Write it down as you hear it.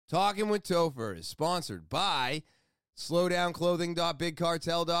Talking with Topher is sponsored by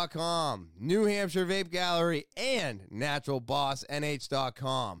slowdownclothing.bigcartel.com, New Hampshire Vape Gallery, and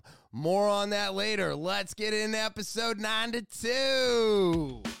naturalbossnh.com. More on that later. Let's get into episode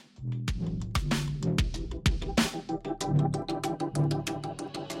 92.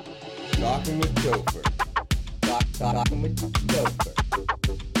 Talking with Topher. Talking with Topher.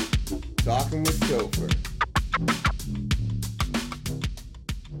 Talking with Topher.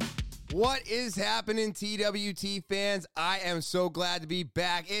 What is happening, TWT fans? I am so glad to be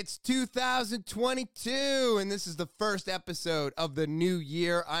back. It's 2022, and this is the first episode of the new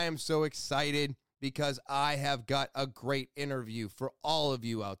year. I am so excited because I have got a great interview for all of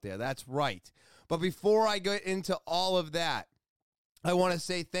you out there. That's right. But before I get into all of that, I want to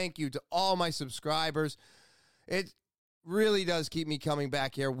say thank you to all my subscribers. It really does keep me coming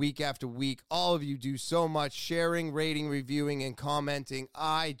back here week after week. All of you do so much sharing, rating, reviewing, and commenting.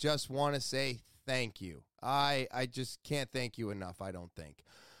 I just want to say thank you. I just can't thank you enough, I don't think.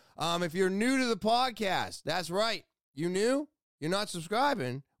 If you're new to the podcast, that's right. You new? You're not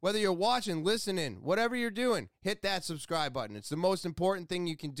subscribing? Whether you're watching, listening, whatever you're doing, hit that subscribe button. It's the most important thing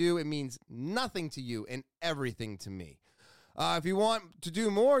you can do. It means nothing to you and everything to me. If you want to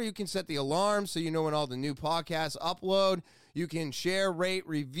do more, you can set the alarm so you know when all the new podcasts upload. You can share, rate,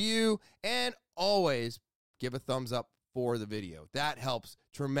 review, and always give a thumbs up for the video. That helps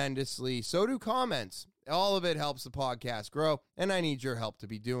tremendously. So do comments. All of it helps the podcast grow, and I need your help to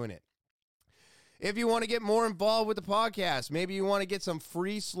be doing it. If you want to get more involved with the podcast, maybe you want to get some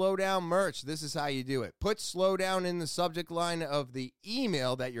free Slowdown merch, this is how you do it. Put Slowdown in the subject line of the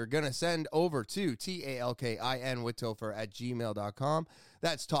email that you're going to send over to TALKIN with Topher at gmail.com.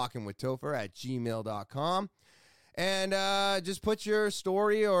 That's talkingwithtopher at gmail.com. And just put your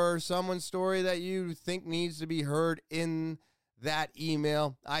story or someone's story that you think needs to be heard in that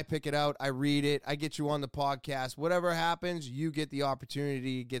email. I pick it out, I read it, I get you on the podcast. Whatever happens, you get the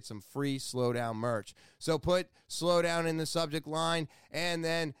opportunity to get some free Slowdown merch. So put Slowdown in the subject line and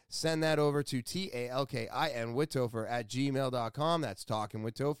then send that over to TALKIN with Topher at gmail.com. That's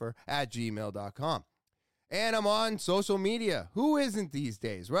talkingwithtopher at gmail.com. And I'm on social media. Who isn't these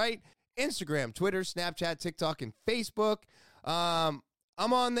days, right? Instagram, Twitter, Snapchat, TikTok, and Facebook. I'm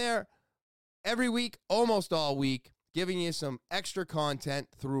on there every week, almost all week, giving you some extra content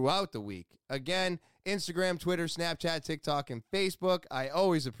throughout the week. Again, Instagram, Twitter, Snapchat, TikTok, and Facebook. I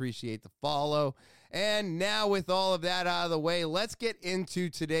always appreciate the follow. And now with all of that out of the way, let's get into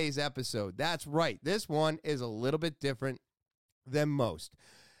today's episode. That's right. This one is a little bit different than most.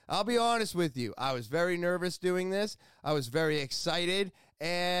 I'll be honest with you. I was very nervous doing this. I was very excited,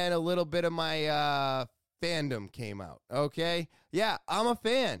 and a little bit of my fandom came out, okay? Yeah, I'm a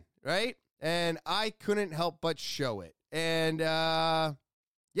fan, right? And I couldn't help but show it. And, yeah,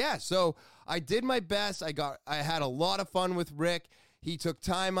 so I did my best. I had a lot of fun with Rick. He took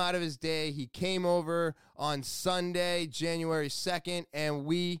time out of his day. He came over on Sunday, January 2nd, and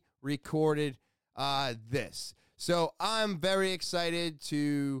we recorded this. So I'm very excited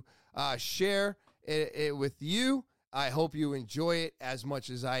to share it with you. I hope you enjoy it as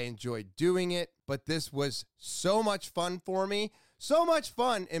much as I enjoyed doing it. But this was so much fun for me. So much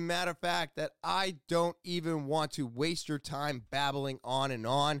fun, in matter of fact, that I don't even want to waste your time babbling on and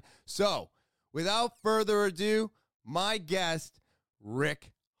on. So, without further ado, my guest,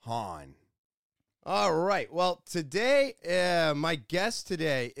 Rick Hahn. All right. Well, today, my guest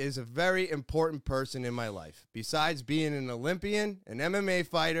today is a very important person in my life. Besides being an Olympian, an MMA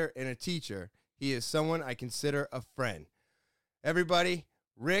fighter, and a teacher, he is someone I consider a friend. Everybody,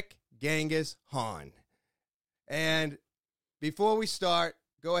 Rick Genghis Hahn. And before we start,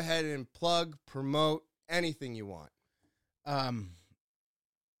 go ahead and plug, promote, anything you want.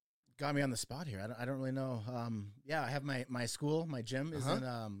 Got me on the spot here. I don't really know. Yeah, I have my school, my gym is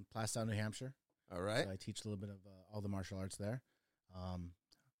in Plastown, New Hampshire. All right. So I teach a little bit of all the martial arts there. I'm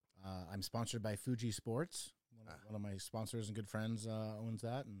sponsored by Fuji Sports. One of my sponsors and good friends owns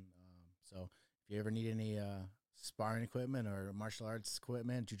that. And so if you ever need any sparring equipment or martial arts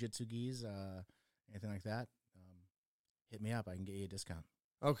equipment, jiu-jitsu gis, anything like that, hit me up. I can get you a discount.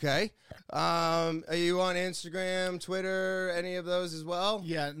 Okay. Are you on Instagram, Twitter, any of those as well?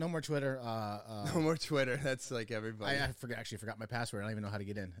 Yeah, no more Twitter. No more Twitter. That's like everybody. I forgot my password. I don't even know how to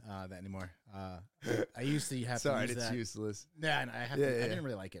get in that anymore. I used to have Sorry, to use it's that. useless. Yeah, and I didn't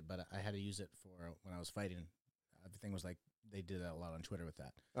really like it, but I had to use it for when I was fighting. Everything was like they did a lot on Twitter with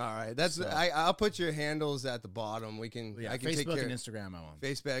that. All right, that's So- I'll put your handles at the bottom. We can Yeah, I can Facebook take care and Instagram. I'm on.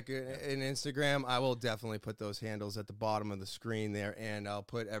 Facebook and Instagram. I will definitely put those handles at the bottom of the screen there, and I'll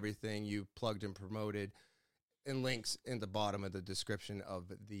put everything you plugged and promoted and links in the bottom of the description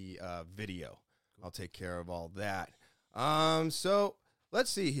of the video. I'll take care of all that. So let's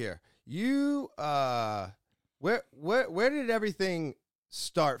see here. You where did everything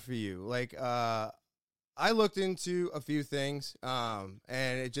start for you? Like I looked into a few things, and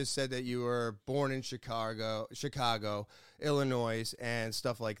it just said that you were born in Chicago, Illinois, and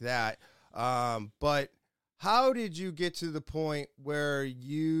stuff like that. But how did you get to the point where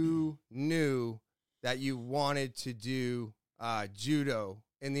you knew that you wanted to do judo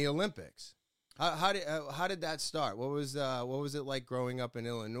in the Olympics? How did that start? What was it like growing up in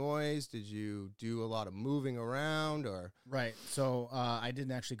Illinois? Did you do a lot of moving around, or? Right. So I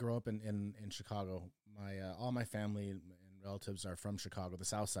didn't actually grow up in Chicago. All my family and relatives are from Chicago, the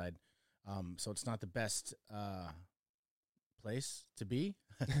South Side. So it's not the best place to be,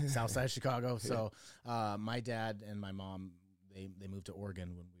 South Side Chicago. So my dad and my mom they moved to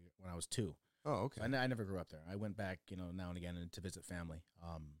Oregon when I was 2. Oh, okay. So I never grew up there. I went back, now and again to visit family.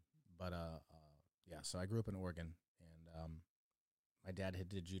 Yeah. So I grew up in Oregon, and my dad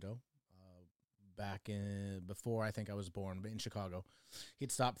did judo back before I think I was born, but in Chicago.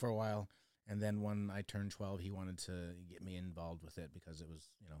 He'd stopped for a while. And then when I turned 12, he wanted to get me involved with it because it was,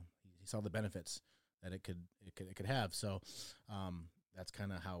 he saw the benefits that it could have. So that's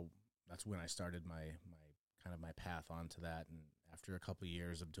when I started my path onto that. And after a couple of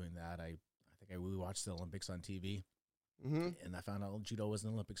years of doing that, I think we watched the Olympics on TV, and I found out judo was an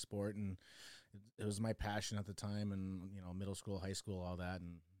Olympic sport, and it was my passion at the time. And middle school, high school, all that.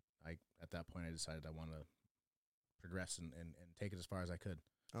 And at that point, I decided I wanted to progress and take it as far as I could.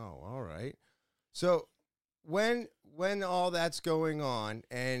 Oh, all right. So when all that's going on,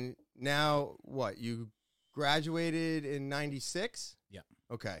 and now what? You graduated in 96? Yeah.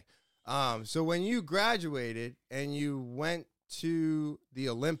 Okay. So when you graduated and you went to the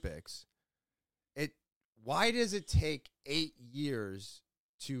Olympics, why does it take 8 years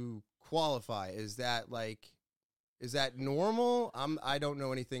to qualify? Is that normal? I don't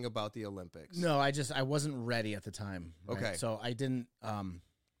know anything about the Olympics. No, I wasn't ready at the time. Right? Okay. So I didn't.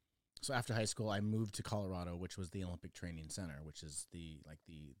 So after high school, I moved to Colorado, which was the Olympic Training Center, which is the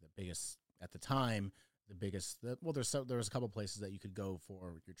biggest at the time. The biggest. There was a couple places that you could go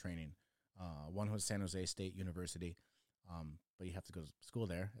for your training. One was San Jose State University, but you have to go to school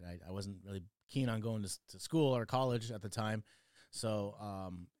there. And I wasn't really keen on going to school or college at the time. So,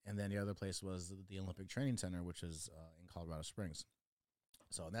 and then the other place was the Olympic Training Center, which is in Colorado Springs.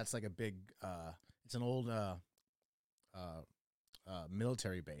 So that's like a big. It's an old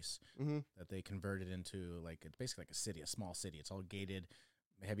military base that they converted into it's basically like a city, a small city. It's all gated,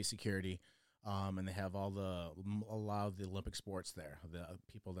 heavy security, and they have a lot of the Olympic sports there. The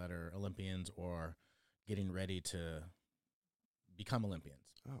people that are Olympians or getting ready to become Olympians.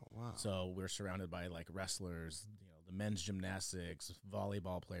 Oh, wow. So we're surrounded by wrestlers, the men's gymnastics,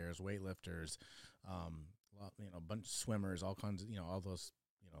 volleyball players, weightlifters, a bunch of swimmers, all kinds of, all those,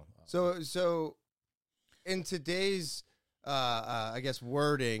 So in today's, I guess,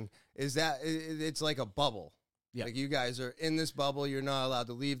 wording, is that it's like a bubble. Yeah. Like you guys are in this bubble. You're not allowed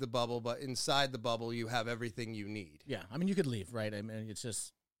to leave the bubble, but inside the bubble, you have everything you need. Yeah. I mean, you could leave, right? I mean,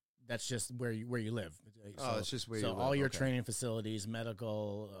 that's just where you live. So, it's just where you live. So all your training facilities,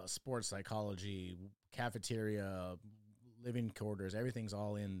 medical, sports psychology, cafeteria, living quarters, everything's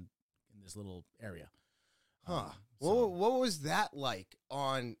all in this little area. Huh. What was that like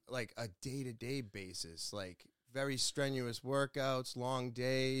on a day-to-day basis? Very strenuous workouts, long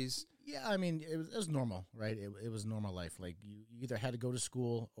days. Yeah, I mean, it was normal, right? It was normal life. You either had to go to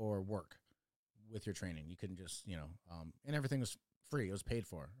school or work with your training. You couldn't just, and everything was free. It was paid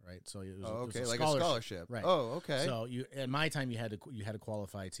for, right? So it was, okay, it was like a scholarship, right? Oh, okay. So at my time, you had to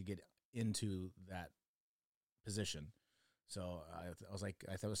qualify to get into that position. So I was I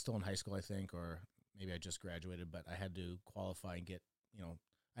thought I was still in high school, I think, or maybe I just graduated, but I had to qualify and get,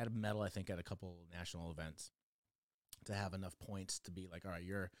 I had a medal, I think, at a couple national events to have enough points to be all right,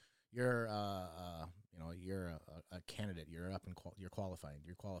 you're a candidate. You're up and you're qualified.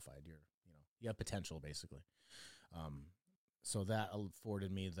 You have potential, basically. So that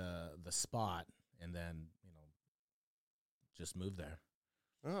afforded me the spot, and then just moved there.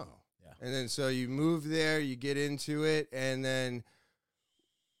 Oh, yeah. And then so you move there, you get into it, and then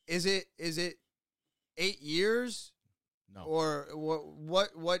is it 8 years? No. Or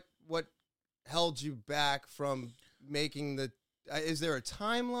what held you back from making the? Is there a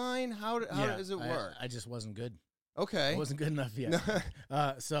timeline? How does it work? I just wasn't good. Okay, I wasn't good enough yet.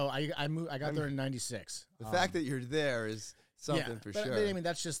 So I moved. I got there in '96. The fact that you're there is something for sure. I mean,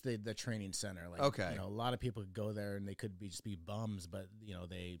 that's just the training center. Okay, a lot of people could go there and they could just be bums, but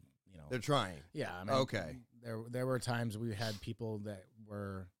they they're trying. Yeah. I mean, Okay. There were times we had people that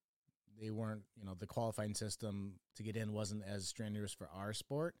they weren't, the qualifying system to get in wasn't as strenuous for our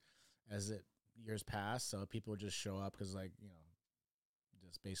sport as it years past. So people would just show up because,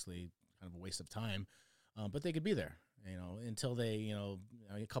 just basically kind of a waste of time. But they could be there, until they,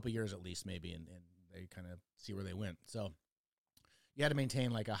 a couple years at least maybe, and they kind of see where they went. So you had to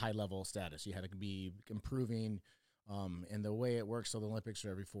maintain like a high level status. You had to be improving. And the way it works, so the Olympics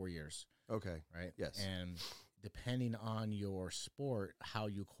are every 4 years. Okay. Right? Yes. And depending on your sport, how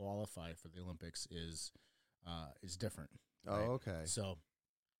you qualify for the Olympics is different. Oh, right? okay. So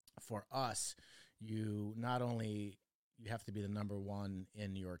for us, you not only you have to be the number one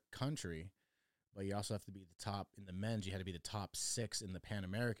in your country, but you also have to be the top in the men's. You had to be the top 6 in the Pan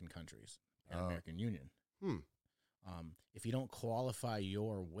American countries, Pan American Union. If you don't qualify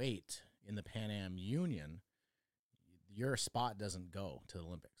your weight in the Pan Am Union, your spot doesn't go to the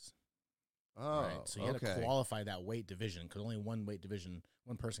Olympics. Oh, right? So you had to qualify that weight division because only one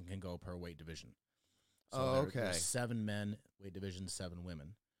person can go per weight division. So there's 7 men weight division, 7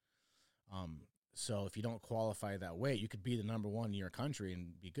 women. So if you don't qualify that weight, you could be the number one in your country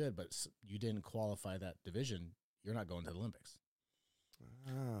and be good, but you didn't qualify that division, you're not going to the Olympics.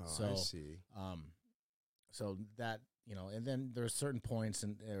 Oh, so, I see. So that, and then there's certain points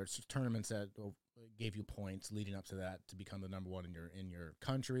and there's tournaments that gave you points leading up to that to become the number one in your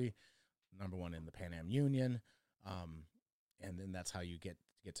country, number one in the Pan Am Union, and then that's how you get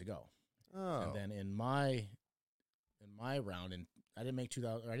to go. Oh. And then in my round, and I didn't make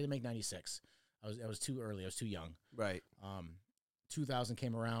 2000, or I didn't make 96. I was too early. I was too young. Right. 2000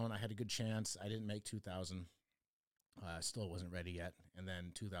 came around. I had a good chance. I didn't make 2000. Still wasn't ready yet. And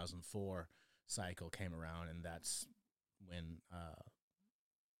then 2004 cycle came around, and that's when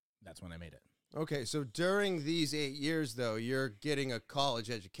I made it. Okay, so during these 8 years, though, you're getting a college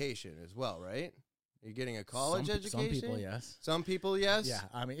education as well, right? You're getting a college education? Some people, yes. Some people, yes? Yeah,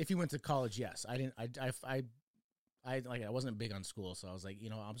 I mean, if you went to college, yes. I didn't. I wasn't big on school, so I was like,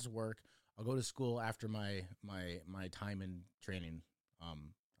 I'll just work. I'll go to school after my time in training. I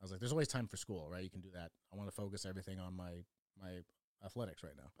was like, there's always time for school, right? You can do that. I want to focus everything on my athletics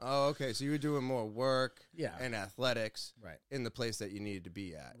right now. Oh, okay. So you were doing more work and athletics right in the place that you needed to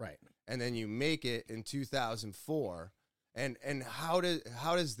be at. Right. And then you make it in 2004. And how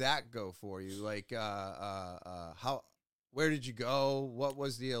does that go for you? Like where did you go? What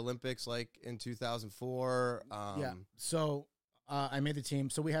was the Olympics like in 2004? So I made the team.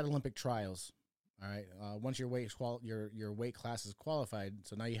 So we had Olympic trials. All right. Once your weight class is qualified,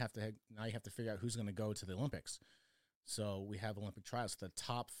 so now you have to figure out who's going to go to the Olympics. So we have Olympic trials. The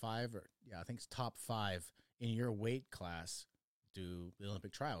top 5, I think it's top 5 in your weight class do the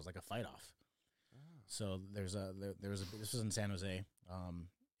Olympic trials, like a fight off. Oh. So this was in San Jose,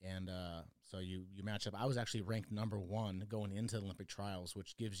 so you match up. I was actually ranked number 1 going into the Olympic trials,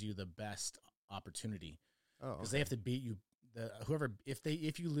 which gives you the best opportunity. Oh, because they have to beat you.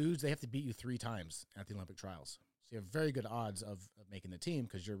 If you lose, they have to beat you 3 times at the Olympic trials. So you have very good odds of making the team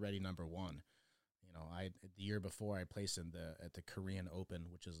because you're already number 1. The year before I placed at the Korean Open,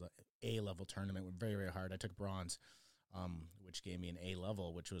 which is an A-level tournament, went very, very hard. I took bronze, which gave me an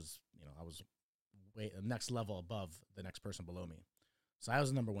A-level, which was, I was the next level above the next person below me. So I was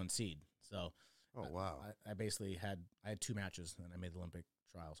the number 1 seed. So, oh wow, I basically had 2 matches, and I made the Olympic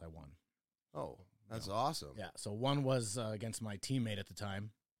trials. I won. Oh, that's awesome. Yeah. So one was against my teammate at the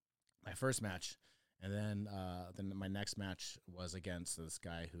time, my first match, and then my next match was against this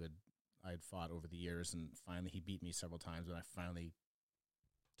guy who I had fought over the years, and finally he beat me several times, and I finally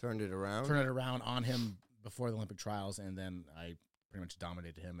turned it around on him before the Olympic trials, and then I pretty much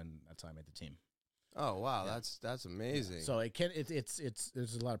dominated him, and that's how I made the team. Oh wow, yeah. That's amazing. Yeah. So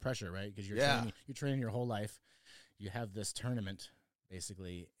there's a lot of pressure, right? Because you're training your whole life. You have this tournament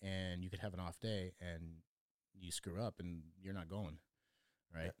basically, and you could have an off day, and you screw up, and you're not going.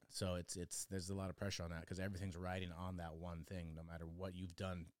 Right. Yeah. So there's a lot of pressure on that because everything's riding on that one thing, no matter what you've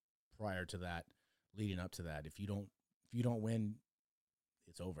done prior to that, leading up to that. If you don't win,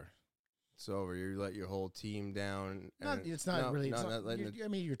 it's over. It's over. You let your whole team down. It's not really. I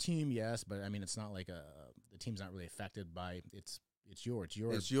mean, your team, yes, but I mean, it's not like the team's not really affected by it's yours.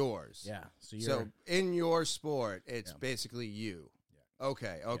 It's yours. Yeah. So in your sport, it's basically you. Yeah.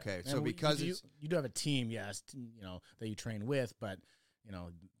 Okay. Yeah. So because you do have a team, yes, that you train with, but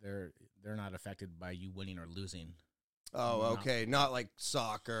they're not affected by you winning or losing. Oh, okay. Not like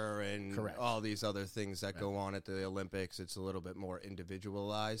soccer and Correct. all these other things that go on at the Olympics. It's a little bit more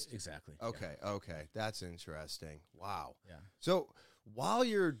individualized. Exactly. Okay. Yeah. Okay. That's interesting. Wow. Yeah. So while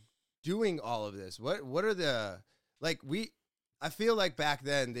you're doing all of this, what are the, like I feel like back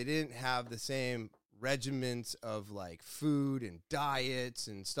then they didn't have the same regiments of like food and diets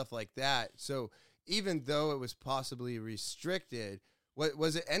and stuff like that. So even though it was possibly restricted, what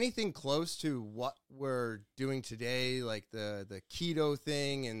was it anything close to what we're doing today, like the keto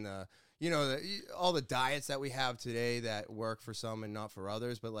thing and all the diets that we have today that work for some and not for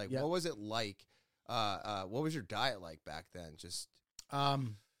others? But like, what was it like? What was your diet like back then? Just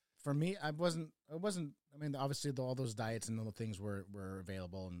for me, I wasn't. I mean, obviously, all those diets and all the things were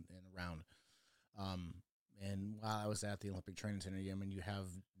available and around. And while I was at the Olympic Training Center, I mean, you have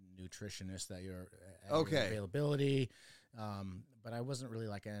nutritionists that you're at your availability. But I wasn't really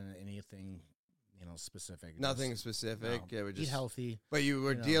like anything, specific. Nothing specific. No, it would eat healthy. But you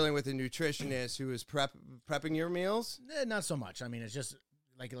were dealing with a nutritionist who was prepping your meals? Not so much. I mean, it's just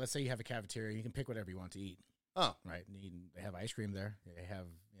like, let's say you have a cafeteria, you can pick whatever you want to eat. Oh, right. They have ice cream there. They have,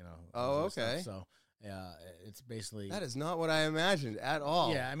 Oh, okay. So it's basically that is not what I imagined at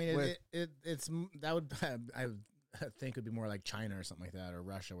all. Yeah, I mean, it's that would I think would be more like China or something like that, or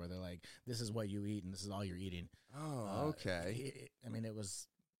Russia, where they're like, this is what you eat and this is all you're eating. Oh, okay. I mean, it was,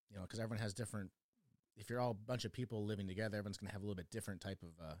 because everyone has different. If you're all a bunch of people living together, everyone's going to have a little bit different type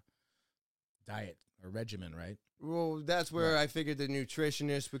of diet or regimen, right? Well, that's where I figured the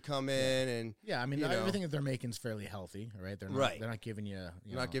nutritionist would come in and I mean, everything that they're making is fairly healthy, right? They're not giving you,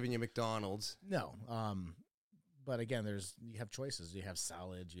 not giving you McDonald's. No. But again, you have choices. You have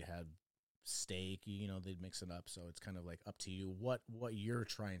salads, you have steak, they'd mix it up, so it's kind of like up to you what you're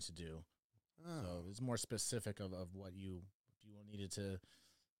trying to do. So it's more specific of what you needed to,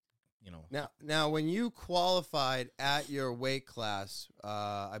 Now when you qualified at your weight class,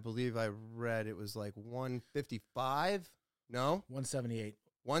 I believe I read it was like 155. No, 178.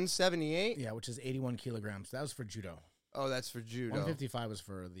 178. Yeah, which is 81 kilograms. That was for judo. Oh, that's for judo. 155 was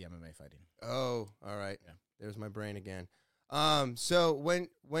for the MMA fighting. Oh, all right. Yeah. There's my brain again. So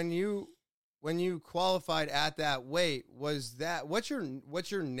when you qualified at that weight, was that what's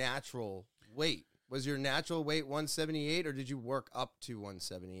your natural weight? Was your natural weight 178, or did you work up to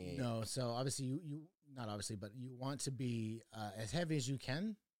 178? No, so obviously you not obviously, but you want to be as heavy as you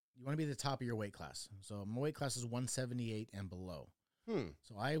can. You want to be at the top of your weight class. So my weight class is 178 and below.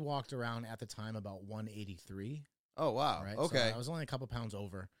 So I walked around at the time about 183. Oh, wow. Right? Okay. So I was only a couple pounds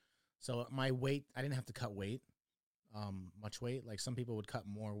over. So my weight, I didn't have to cut weight, much weight. Like some people would cut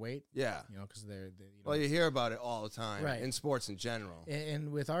more weight. Yeah. Because they're well, you hear about it all the time, right, in sports in general.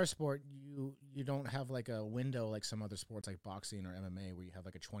 And with our sport, you don't have like a window like some other sports like boxing or MMA where you have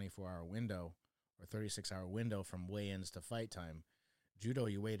like a 24-hour window or 36-hour window from weigh-ins to fight time. Judo,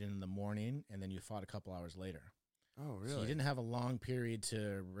 you weighed in the morning and then you fought a couple hours later. Oh, really? So you didn't have a long period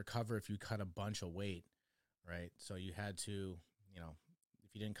to recover if you cut a bunch of weight, right? So you had to,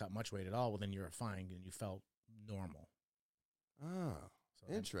 if you didn't cut much weight at all, well, then you were fine and you felt normal. Oh,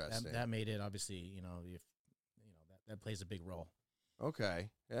 so interesting. That made it obviously, that plays a big role. Okay,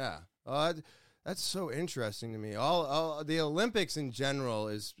 yeah. That's so interesting to me. All the Olympics in general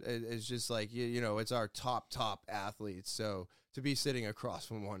is just like it's our top athletes. So to be sitting across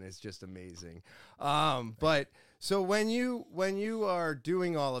from one is just amazing. But so when you are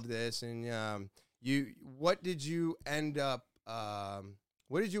doing all of this and what did you end up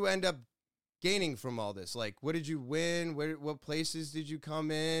gaining from all this? Like, what did you win? What places did you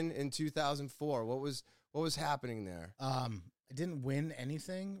come in 2004? What was happening there? I didn't win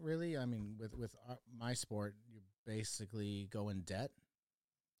anything really. I mean, with my sport, you basically go in debt.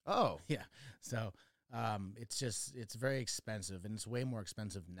 Oh, yeah. So it's very expensive, and it's way more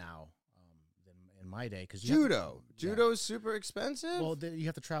expensive now than in my day. Because judo is super expensive. Well, you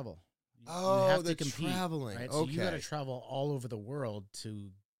have to travel. You have to compete, traveling. Right? So you got to travel all over the world to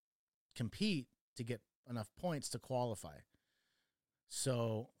compete to get enough points to qualify.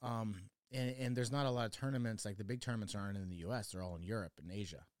 So, and there's not a lot of tournaments, like the big tournaments aren't in the U.S., they're all in Europe and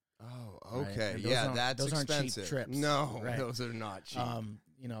Asia. Oh, okay. Right? Yeah, that's those expensive. Aren't cheap trips. No, right? Those are not cheap.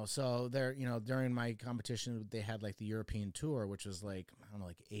 So they're, during my competition, they had like the European tour, which was like, I don't know,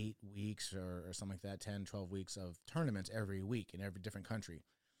 like 8 weeks or something like that, 10, 12 weeks of tournaments every week in every different country.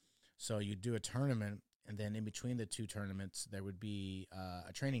 So you do a tournament, and then in between the two tournaments, there would be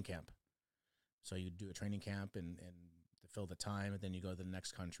a training camp. So you do a training camp and to fill the time, and then you go to the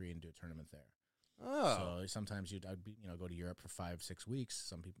next country and do a tournament there. Oh, so sometimes I'd go to Europe for 5-6 weeks.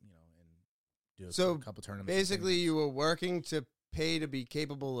 Some people, and do a couple tournaments. Basically, you were working to pay to be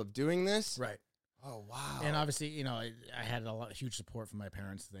capable of doing this, right? Oh, wow! And obviously, I had huge support from my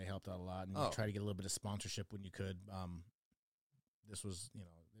parents. They helped out a lot, and you try to get a little bit of sponsorship when you could. This was,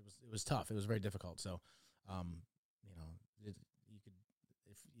 it was tough. It was very difficult. So, you could,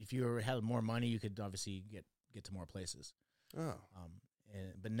 if you had more money, you could obviously get to more places. Oh.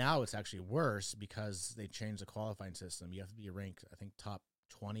 But now it's actually worse because they changed the qualifying system. You have to be ranked, I think, top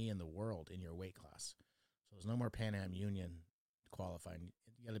 20 in the world in your weight class. So there's no more Pan Am Union qualifying.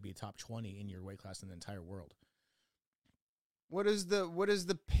 You got to be top 20 in your weight class in the entire world. What is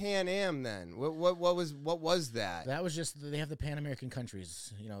the Pan Am then? What was that? That was just they have the Pan American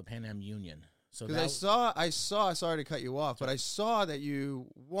countries, Pan Am Union. So because I saw. Sorry to cut you off, but I saw that you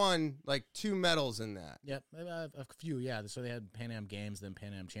won like 2 medals in that. Yep, a few. Yeah, so they had Pan Am Games, then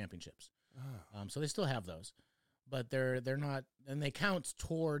Pan Am Championships. Oh. So they still have those, but they're not, and they count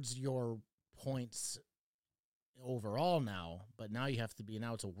towards your points overall now. But now you have to be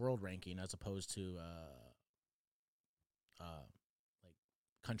now it's a world ranking as opposed to like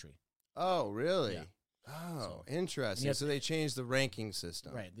country. Oh, really? Yeah. Oh, interesting. So they changed the ranking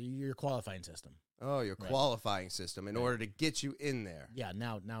system. Right, your qualifying system. Oh, your qualifying system in order to get you in there. Yeah,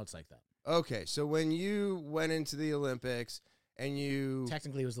 now it's like that. Okay, so when you went into the Olympics and you...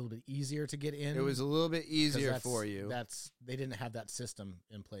 Technically, it was a little bit easier to get in. It was a little bit easier for you. They didn't have that system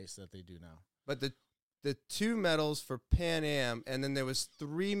in place that they do now. But the 2 medals for Pan Am, and then there was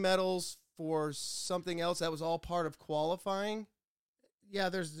 3 medals for something else that was all part of qualifying? Yeah,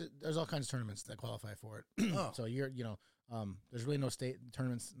 there's all kinds of tournaments that qualify for it. Oh. So there's really no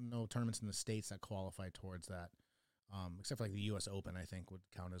tournaments in the states that qualify towards that, except for like the U.S. Open, I think would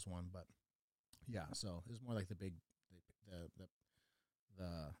count as one. But yeah, so it's more like the big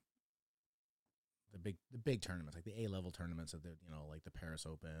tournaments, like the A-level tournaments of the like the Paris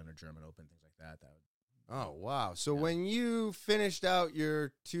Open or German Open, things like that. Oh wow! So when you finished out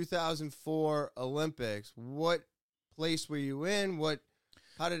your 2004 Olympics, what place were you in?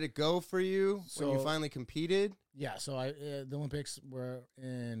 How did it go for you when you finally competed? Yeah, so the Olympics were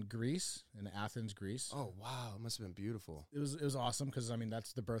in Greece, in Athens, Greece. Oh wow, it must have been beautiful. It was awesome because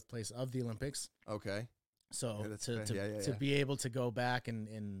that's the birthplace of the Olympics. Okay. So to be able to go back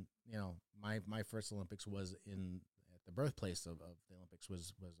and my first Olympics was at the birthplace of the Olympics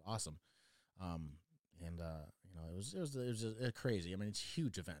was awesome. It was crazy. I mean, it's a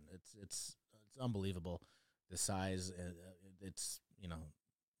huge event. It's unbelievable, the size. It's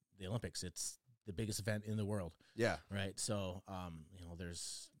the Olympics. It's the biggest event in the world. Yeah. Right. So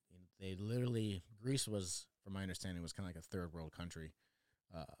Greece was, from my understanding, was kind of like a third world country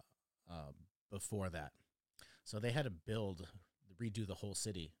before that. So they had to redo the whole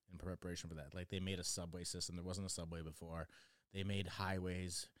city in preparation for that. Like they made a subway system. There wasn't a subway before. They made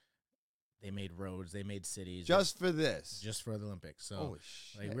highways. They made roads. They made cities. Just for this. Just for the Olympics. So holy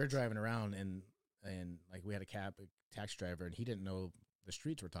shit. Like we're driving around and like we had a taxi driver, and he didn't know the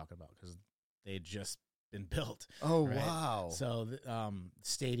streets we're talking about because they had just been built. Oh, right? wow. So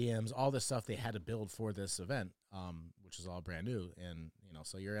stadiums, all this stuff they had to build for this event, which is all brand new. And,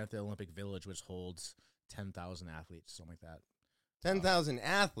 so you're at the Olympic Village, which holds 10,000 athletes, something like that. 10,000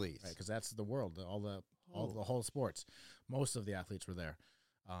 athletes. Right, because that's the world, all the whole sports. Most of the athletes were there.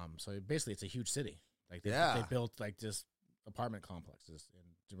 So basically it's a huge city. Like they built like just apartment complexes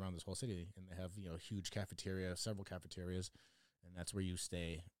around this whole city, and they have huge cafeteria, several cafeterias, and that's where you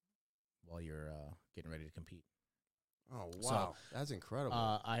stay while you're getting ready to compete. Oh wow, that's incredible.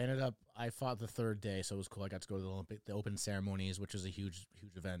 I fought the third day, so it was cool. I got to go to the open ceremonies, which is a huge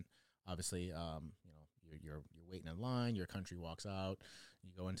event. Obviously, you're waiting in line. Your country walks out.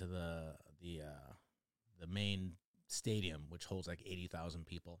 You go into the main stadium, which holds like 80,000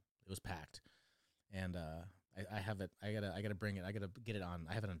 people. It was packed, and I have it. I gotta bring it. I gotta get it on.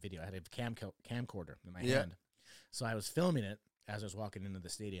 I have it on video. I had a camcorder in my hand, so I was filming it as I was walking into the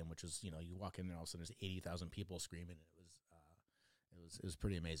stadium, which was you walk in there, all of a sudden there's 80,000 people screaming. It was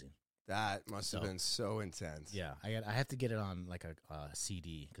pretty amazing. That must have been so intense. Yeah, I have to get it on like a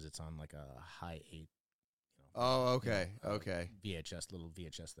CD because it's on like a high 8. Oh, okay, okay. Little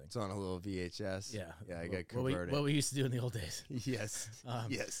VHS thing. It's on a little VHS. Yeah, yeah. I got converted. What we used to do in the old days. Yes,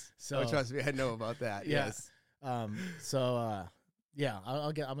 yes. So trust me, I know about that. Yeah. Yes. I'm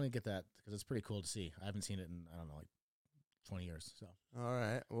gonna get that because it's pretty cool to see. I haven't seen it in 20 years. So. All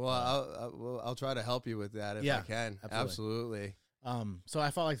right. Well, I'll try to help you with that if I can. Absolutely. So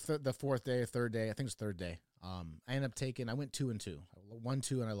I felt like the fourth day or third day. I think it was third day. I ended up I went 2-2. I won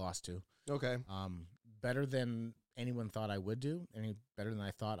 2 and I lost 2. Okay. Better than anyone thought I would do. Any better than I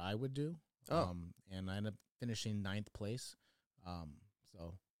thought I would do. Oh. And I ended up finishing 9th place.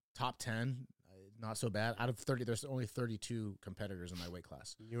 So top 10, not so bad. Out of 30, there's only 32 competitors in my weight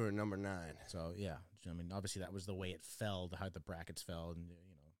class. You were number 9. So yeah, I mean, obviously that was the way it fell, how the brackets fell, and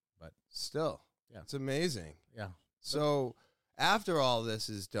but still, yeah, it's amazing. Yeah. So after all this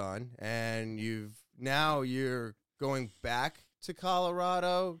is done, and you're going back to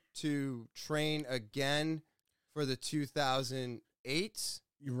Colorado to train again for the 2008s?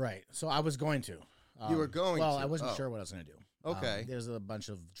 You're right. So I was going to. You were going well, to. I wasn't Oh. sure what I was going to do. Okay. There's a bunch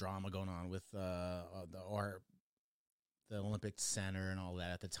of drama going on with the Olympic Center and all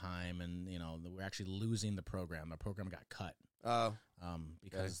that at the time, and we're actually losing the program. Our program got cut Oh,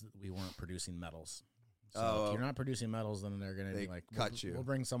 because we weren't producing medals. So Oh. if you're not producing medals, then they're going to They be like, cut you. We'll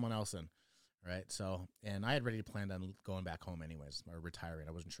bring someone else in, right? So, and I had already planned on going back home anyways, or retiring.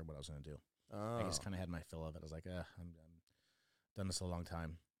 I wasn't sure what I was going to do. I just kind of had my fill of it. I was like, I'm done this a long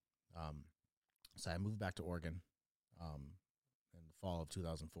time. So I moved back to Oregon in the fall of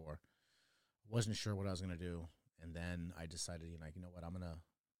 2004. Wasn't sure what I was going to do, and then I decided, you know what, I'm gonna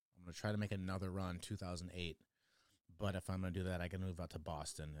try to make another run 2008. But if I'm gonna do that, I can move out to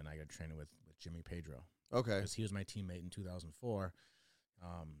Boston, and I got training with Jimmy Pedro. Okay. Because he was my teammate in 2004,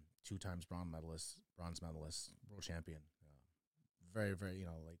 2 times bronze medalist, world champion. Very, very,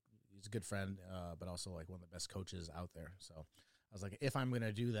 he's a good friend, but also like one of the best coaches out there. So I was like, if I'm going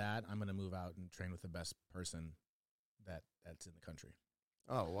to do that, I'm going to move out and train with the best person that's in the country.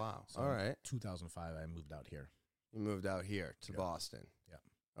 Oh, wow. So All right. in 2005, I moved out here. You moved out here to Yeah. Boston.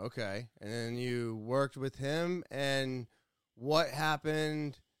 Yeah. Okay. And then you worked with him, and what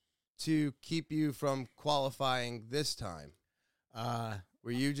happened to keep you from qualifying this time?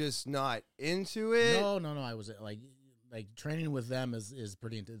 Were you just not into it? No. I was like training with them is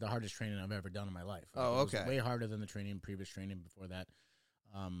pretty the hardest training I've ever done in my life. Like, Oh, it was okay. way harder than the previous training before that.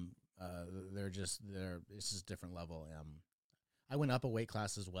 It's just a different level. I went up a weight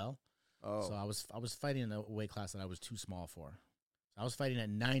class as well. Oh. So I was fighting in a weight class that I was too small for. So I was fighting at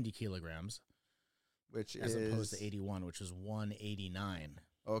 90 kilograms Which as is opposed to 81, which was 189.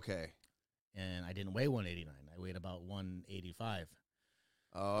 Okay. And I didn't weigh 189. I weighed about 185.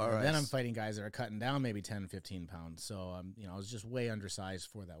 All And right. then I'm fighting guys that are cutting down maybe 10, 15 pounds. So, I was just way undersized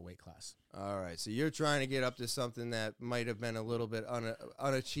for that weight class. All right. So you're trying to get up to something that might have been a little bit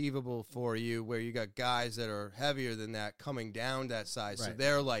unachievable for you, where you got guys that are heavier than that coming down that size. So Right.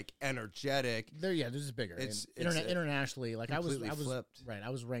 they're like energetic. This is bigger. It's Internationally, like I was flipped. right. I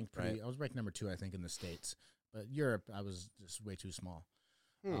was ranked Right. I was ranked number 2, I think, in the States. But Europe, I was just way too small.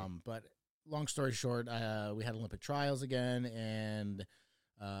 But long story short, we had Olympic trials again, and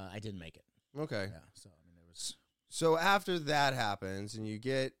I didn't make it. Okay. Yeah. So there was. So after that happens and you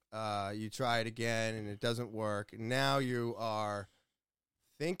get, you try it again and it doesn't work. Now you are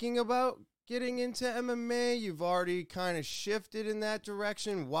thinking about getting into MMA. You've already kind of shifted in that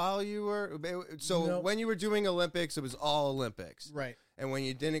direction while you were. So Nope. when you were doing Olympics, it was all Olympics. Right. And when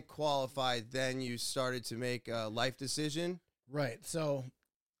you didn't qualify, then you started to make a life decision. Right. So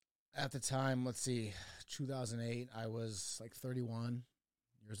at the time, let's see, 2008, I was like 31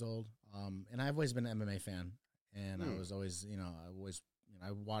 years old. And I've always been an MMA fan. And I was always,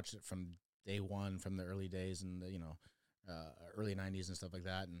 I watched it from day one, from the early days and the, early 90s and stuff like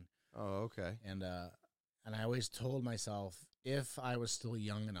that. And Oh, okay. And I always told myself if I was still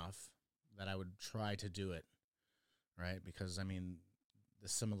young enough that I would try to do it, right? Because, the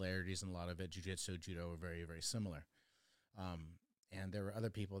similarities in a lot of it, jiu-jitsu, judo, were very, very similar. And there were other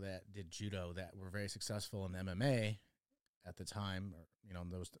people that did judo that were very successful in MMA at the time, or, in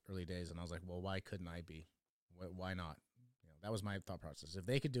those early days. And I was like, well, why couldn't I be? Why not? That was my thought process. If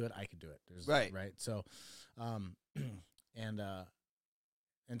they could do it, I could do it. Right. Right. So, and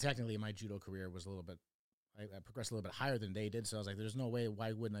technically my judo career was a little bit, I progressed a little bit higher than they did. So I was like, there's no way,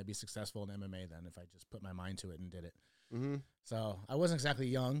 why wouldn't I be successful in MMA then if I just put my mind to it and did it? Mm-hmm. So I wasn't exactly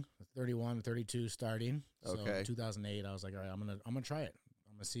young, 31, 32 starting. So Okay. in 2008, I was like, all right, I'm going to try it.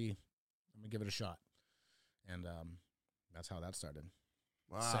 I'm going to give it a shot. And that's how that started.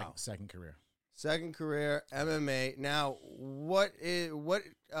 Wow. Second career. Second career, MMA. Now, what's the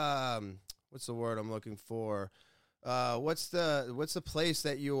word I'm looking for? What's the place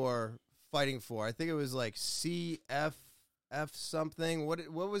that you're fighting for? I think it was like CFF something.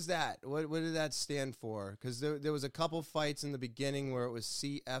 What was that? What did that stand for? Because there was a couple fights in the beginning where it was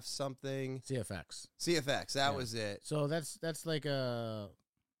CF something. CFX. CFX. That was it. So that's like that's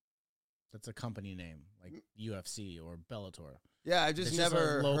a company name, like UFC or Bellator. Yeah, I just It's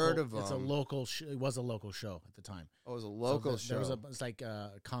never a local, heard of them. It's a local. It was a local show at the time. Oh, it was a local So show. it's like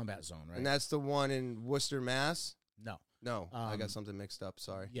a combat zone, right? And that's the one in Worcester, Mass? No. No, I got something mixed up.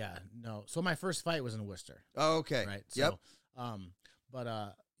 Sorry. Yeah, no. So my first fight was in Worcester. Oh, okay. Right. Yep. So,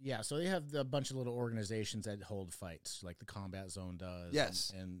 yeah. So they have a bunch of little organizations that hold fights, like the Combat Zone does.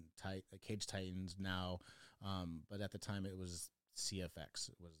 Yes. And Cage Titans now, but at the time it was CFX.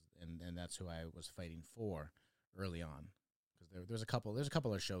 It was, and that's who I was fighting for early on, because there's a couple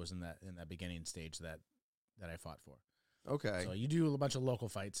of shows in that beginning stage that I fought for. Okay. So you do a bunch of local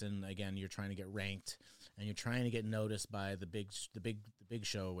fights, and again, you're trying to get ranked, and you're trying to get noticed by the big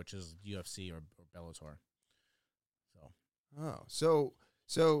show, which is UFC or Bellator. So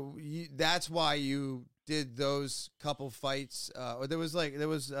that's why you did those couple fights. Or there was what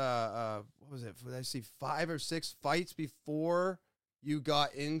was it? Did I see 5 or 6 fights before you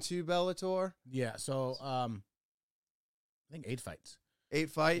got into Bellator? Yeah. So I think 8 fights. 8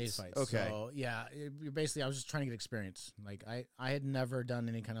 fights. 8 fights. Okay. So yeah, basically, I was just trying to get experience. Like I had never done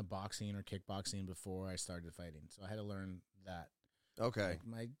any kind of boxing or kickboxing before I started fighting, so I had to learn that. Okay. Like,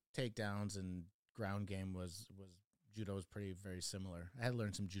 my takedowns and ground game was judo was very similar. I had to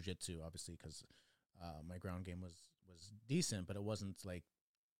learn some jiu-jitsu, obviously, because my ground game was decent, but it wasn't like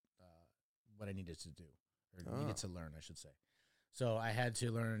what I needed to do or needed to learn, I should say. So I had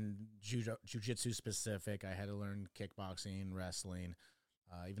to learn jiu-jitsu specific. I had to learn kickboxing, wrestling,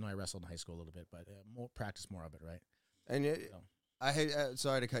 even though I wrestled in high school a little bit, but practice more of it, right? And I hate.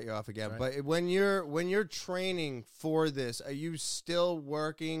 Sorry to cut you off again, Right. but when you're training for this, are you still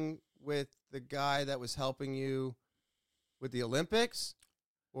working with the guy that was helping you with the Olympics,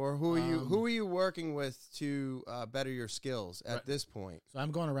 or who are you working with to better your skills at this point? So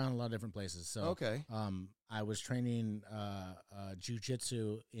I'm going around a lot of different places. So Okay. I was training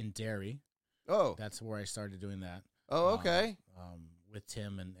jiu-jitsu in Derry. Oh. That's where I started doing that. Oh, okay. With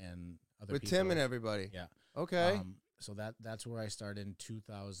Tim and other With people. Tim and everybody. Yeah. Okay. So that's where I started in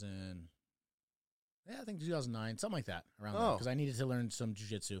 2000. Yeah, I think 2009, something like that, around there, because I needed to learn some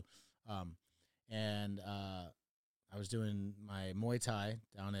jiu-jitsu. And I was doing my Muay Thai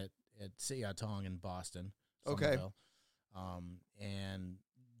down at Siat Tong in Boston. Okay. Somerville. And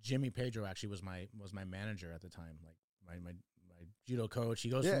Jimmy Pedro actually was my manager at the time, like my judo coach. He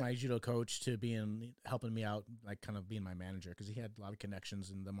goes from my judo coach to helping me out, like kind of being my manager, because he had a lot of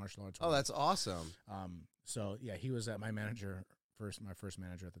connections in the martial arts world. Oh, that's awesome. So yeah, he was my first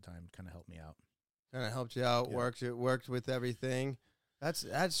manager at the time, kind of helped me out. Kind of helped you out, Yeah. worked with everything. That's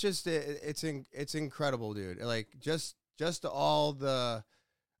just it's incredible, dude. Like just all the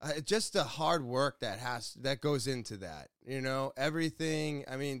just the hard work that goes into that. You know, everything.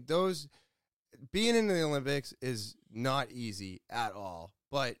 I mean, being in the Olympics is not easy at all.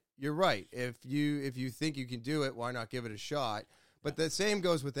 But you're right. If you think you can do it, why not give it a shot? But the same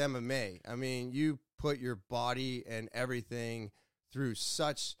goes with MMA. I mean, you put your body and everything through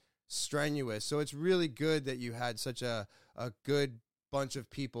such strenuous. So it's really good that you had such a good bunch of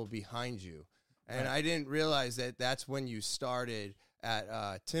people behind you. And Right. I didn't realize that that's when you started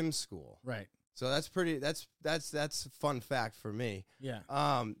at Tim's school. Right. So that's a fun fact for me. Yeah.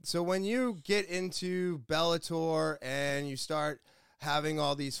 So when you get into Bellator and you start having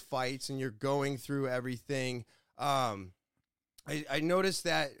all these fights and you're going through everything, I noticed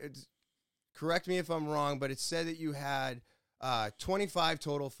that, correct me if I'm wrong, but it said that you had 25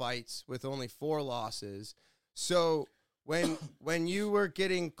 total fights with only 4 losses. So when you were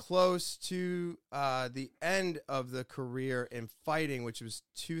getting close to the end of the career in fighting, which was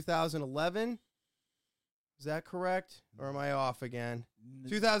 2011, is that correct? Or am I off again?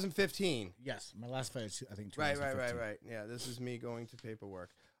 2015. Yes, my last fight is, I think, Right. 2015. Yeah, this is me going to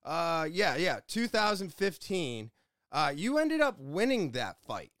paperwork. 2015. You ended up winning that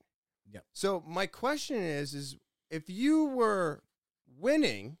fight. Yep. So my question is if you were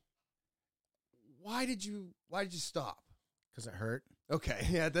winning, why did you stop? Because it hurt. Okay,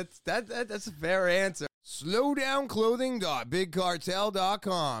 yeah, that's a fair answer.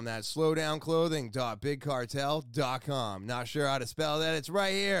 Slowdownclothing.bigcartel.com. That's slowdownclothing.bigcartel.com. Not sure how to spell that. It's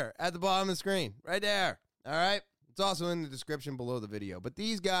right here at the bottom of the screen, right there. All right. It's also in the description below the video. But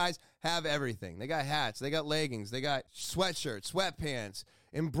these guys have everything. They got hats, they got leggings, they got sweatshirts, sweatpants,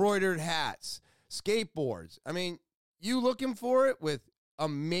 embroidered hats, skateboards. I mean, you looking for it with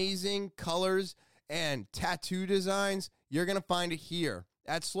amazing colors and tattoo designs, you're going to find it here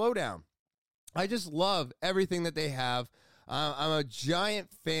at Slowdown. I just love everything that they have. I'm a giant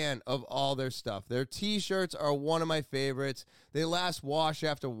fan of all their stuff. Their t-shirts are one of my favorites. They last wash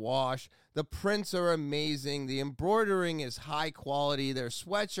after wash. The prints are amazing. The embroidering is high quality. Their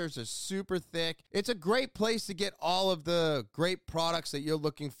sweatshirts are super thick. It's a great place to get all of the great products that you're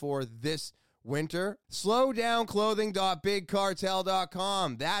looking for this winter.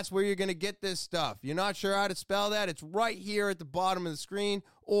 Slowdownclothing.bigcartel.com. That's where you're going to get this stuff. You're not sure how to spell that? It's right here at the bottom of the screen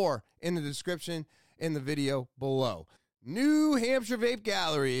or in the description in the video below. New Hampshire Vape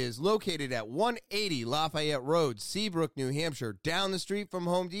Gallery is located at 180 Lafayette Road, Seabrook, New Hampshire, down the street from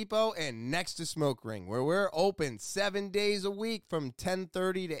Home Depot and next to Smoke Ring, where we're open 7 days a week from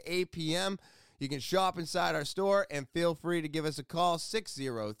 10:30 to 8 p.m. You can shop inside our store and feel free to give us a call,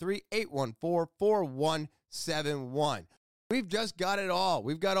 603-814-4171. We've just got it all.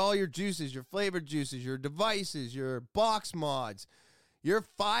 We've got all your juices, your flavored juices, your devices, your box mods, your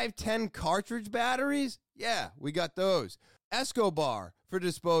 510 cartridge batteries. Yeah, we got those. Escobar for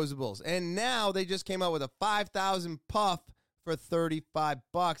disposables. And now they just came out with a 5,000 puff for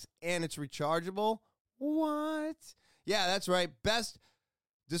 $35 and it's rechargeable. What? Yeah, that's right. Best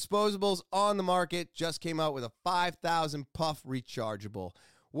disposables on the market, just came out with a 5,000 puff rechargeable.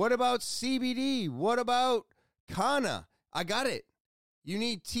 What about CBD? What about Kana? I got it. You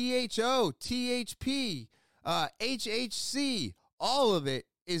need THO, THP, HHC. All of it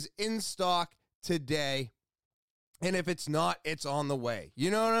is in stock today. And if it's not, it's on the way. You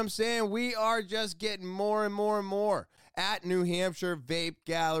know what I'm saying? We are just getting more and more and more at New Hampshire Vape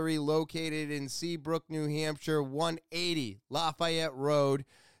Gallery, located in Seabrook, New Hampshire, 180 Lafayette Road,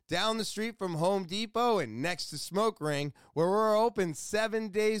 down the street from Home Depot and next to Smoke Ring, where we're open 7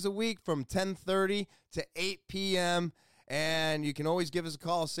 days a week from 10:30 to 8 p.m. And you can always give us a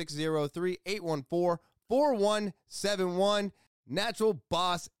call, 603-814-4171.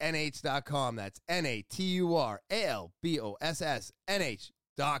 NaturalBossNH.com. That's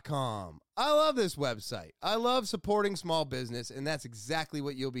NaturalBossNH.com. I love this website. I love supporting small business, and that's exactly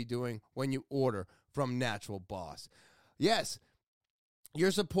what you'll be doing when you order from Natural Boss. Yes,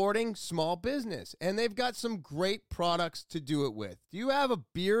 you're supporting small business, and they've got some great products to do it with. Do you have a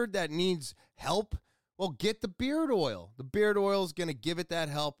beard that needs help? Well, get the beard oil. The beard oil is going to give it that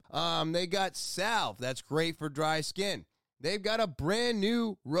help. They got salve. That's great for dry skin. They've got a brand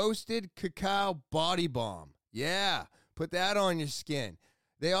new roasted cacao body balm. Yeah, put that on your skin.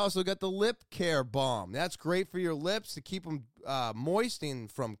 They also got the lip care balm. That's great for your lips to keep them moist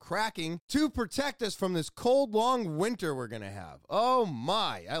and from cracking, to protect us from this cold, long winter we're going to have. Oh,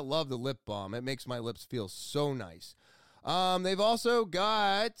 my. I love the lip balm. It makes my lips feel so nice. They've also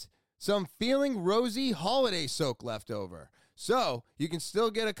got some Feeling Rosy holiday soak left over. So you can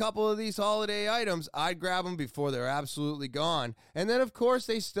still get a couple of these holiday items. I'd grab them before they're absolutely gone. And then, of course,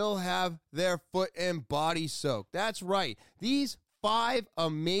 they still have their foot and body soak. That's right. These 5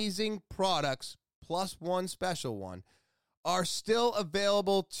 amazing products, plus one special one, are still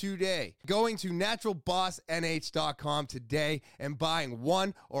available today. Going to naturalbossnh.com today and buying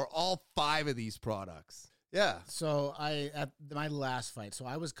one or all 5 of these products. Yeah. So at my last fight, so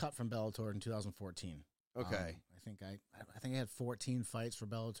I was cut from Bellator in 2014. Okay. I think I had 14 fights for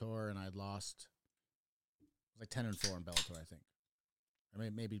Bellator, and I'd lost like 10-4 in Bellator, I think, or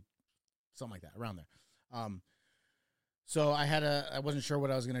maybe something like that, around there. So I wasn't sure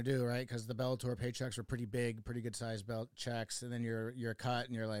what I was gonna do, right? Because the Bellator paychecks were pretty big, pretty good sized belt checks, and then you're cut,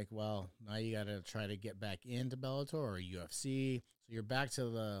 and you're like, well, now you got to try to get back into Bellator or UFC. So you're back to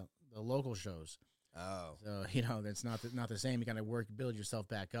the local shows. Oh, so that's not the same. You got to build yourself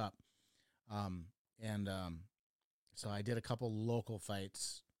back up. So I did a couple local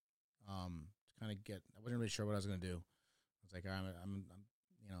fights, to kind of I wasn't really sure what I was going to do. I was like, I'm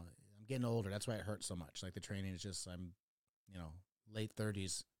getting older. That's why it hurts so much. Like the training is just, I'm, late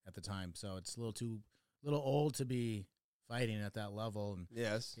 30s at the time. So it's a little old to be fighting at that level. And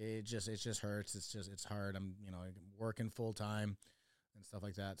yes, it just hurts. It's hard. I'm, working full time and stuff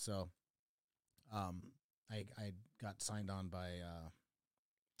like that. So, I got signed on by,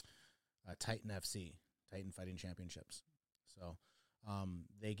 Titan FC. Titan Fighting Championships. So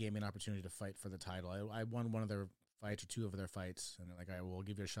they gave me an opportunity to fight for the title. I won one of their fights or 2 of their fights, and they're like, all right, we'll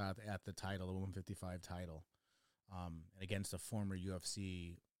give you a shot at the title, the 155 title, and against a former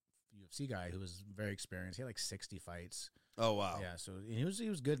UFC guy who was very experienced. He had like 60 fights. Oh, wow. Yeah, so he was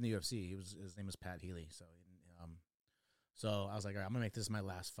good in the UFC. His name was Pat Healy. So I was like, all right, I'm going to make this my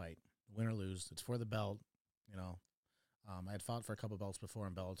last fight. Win or lose. It's for the belt, I had fought for a couple belts before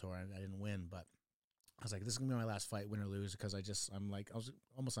in Bellator, and I didn't win, but I was like, this is going to be my last fight, win or lose, because I was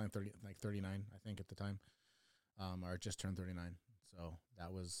almost on 39, I think, at the time, or just turned 39. So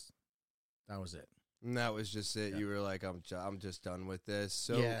that was it. And that was just it. Yeah. You were like, I'm just done with this.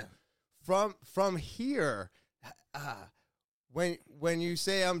 So yeah. From here, when you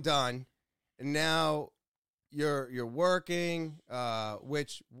say I'm done, and now you're working,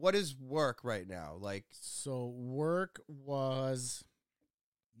 what is work right now? Like, so work was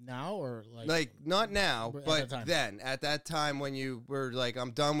now, or like not now, but then at that time when you were like,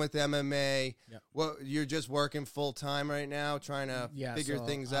 I'm done with MMA. Yeah. What, you're just working full time right now, trying to figure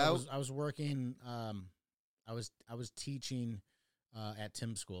things out? I was working. I was teaching at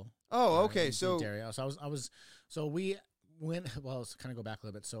Tim School. Oh, okay. So we went. Well, let's kind of go back a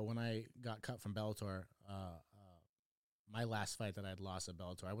little bit. So when I got cut from Bellator, my last fight that I had lost at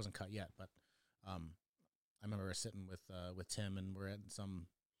Bellator, I wasn't cut yet, but I remember sitting with Tim, and we're at some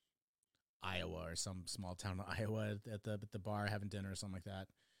Iowa or some small town in Iowa at the bar having dinner or something like that,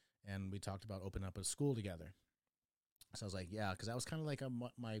 and we talked about opening up a school together. So I was like, yeah, because that was kind of like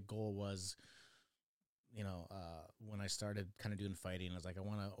my goal was, when I started kind of doing fighting, I was like, I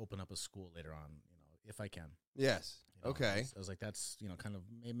want to open up a school later on, if I can. Yes. Okay. I was like, that's, kind of,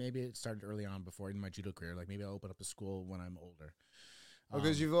 maybe it started early on before in my judo career. Like maybe I'll open up a school when I'm older.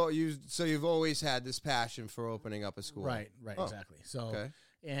 Because you've always had this passion for opening up a school. Right, exactly. So, okay.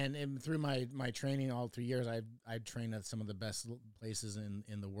 and through my training all 3 years, I trained at some of the best places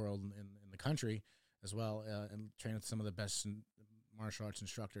in the world, in the country as well, and trained with some of the best martial arts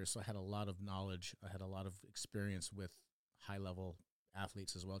instructors. So I had a lot of knowledge. I had a lot of experience with high-level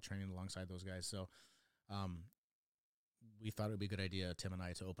athletes as well, training alongside those guys. So we thought it would be a good idea, Tim and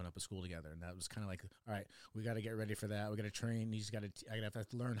I, to open up a school together. And that was kind of like, all right, we got to get ready for that. We got to train. I got to have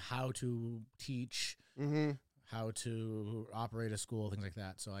to learn how to teach, how to operate a school, things like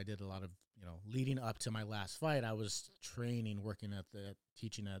that. So I did a lot of, leading up to my last fight, I was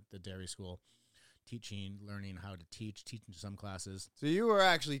teaching at the dairy school, learning how to teaching some classes. So you were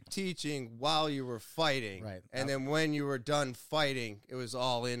actually teaching while you were fighting. Right. And then when you were done fighting, it was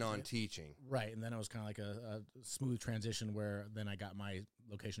all in on teaching. Right. And then it was kind of like a smooth transition where then I got my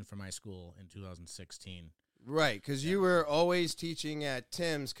location for my school in 2016. Right. Because you were always teaching at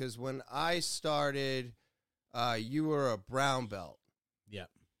Tim's, because when I started, you were a brown belt. Yeah.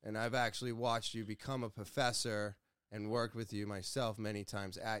 And I've actually watched you become a professor and worked with you myself many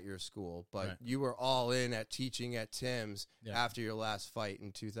times at your school, but right. You were all in at teaching at Tim's after your last fight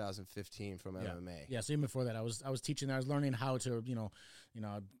in 2015 from MMA. Yeah, so even before that, I was teaching. I was learning how to,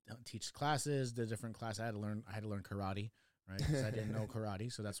 teach classes. The different classes I had to learn karate, right? Because I didn't know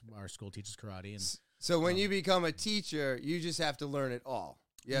karate, so that's our school teaches karate. And so when you become a teacher, you just have to learn it all.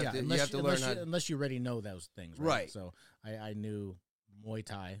 You have to learn unless you already know those things, right? So I knew Muay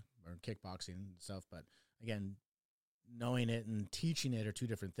Thai or kickboxing and stuff, but again, knowing it and teaching it are two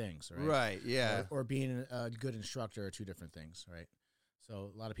different things, right? Right, yeah. Or being a good instructor are two different things, right? So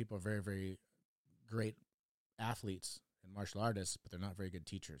a lot of people are very, very great athletes and martial artists, but they're not very good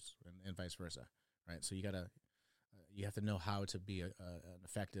teachers, and vice versa, right? So you have to know how to be an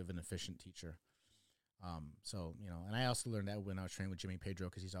effective and efficient teacher. And I also learned that when I was training with Jimmy Pedro,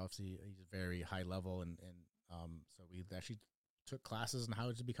 because he's very high level, and so we actually took classes on how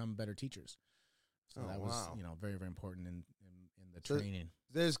to become better teachers. So that was, very, very important in the training.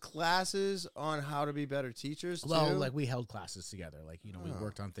 There's classes on how to be better teachers, too? Well, like we held classes together. Like, we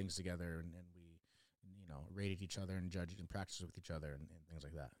worked on things together, and we, rated each other and judged and practiced with each other and things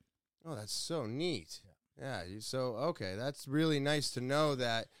like that. Oh, that's so neat. Yeah. Okay, that's really nice to know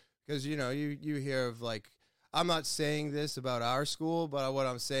that, because, you hear of, like, I'm not saying this about our school, but what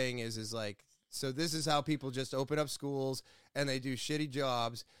I'm saying is like, so this is how people just open up schools and they do shitty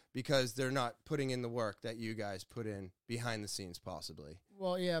jobs because they're not putting in the work that you guys put in behind the scenes, possibly.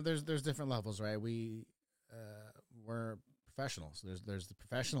 Well, yeah, there's different levels, right? We're professionals. There's the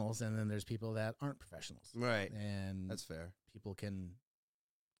professionals, and then there's people that aren't professionals. Right. And that's fair. You can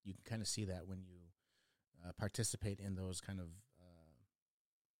kind of see that when you participate in those kind of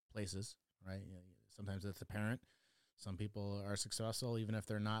places, right? Sometimes it's apparent. Some people are successful even if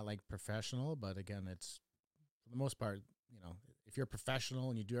they're not like professional, but again, it's for the most part, if you're a professional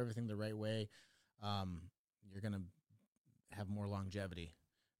and you do everything the right way, you're going to have more longevity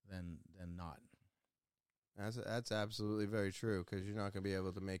than not. That's absolutely very true, because you're not going to be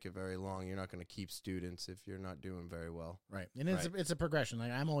able to make it very long. You're not going to keep students if you're not doing very well. Right. And it's a progression.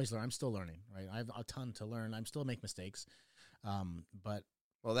 Like I'm always learning. I'm still learning, right? I have a ton to learn. I'm still make mistakes. But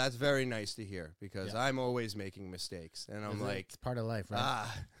well, that's very nice to hear, because I'm always making mistakes, and I'm like, it's part of life, right?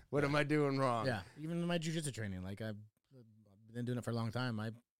 What am I doing wrong? Yeah. Even in my jiu-jitsu training, like I've been doing it for a long time.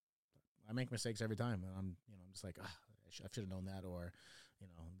 I make mistakes every time, and I'm just like, I should have known that, or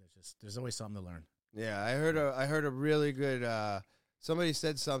there's always something to learn. Yeah, I heard a really good. Somebody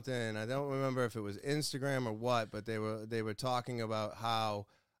said something, and I don't remember if it was Instagram or what, but they were talking about how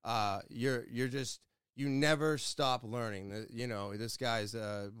you never stop learning. This guy's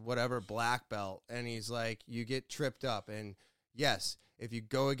whatever black belt, and he's like, you get tripped up, and yes, if you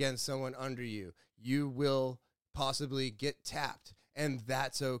go against someone under you, you will possibly get tapped, and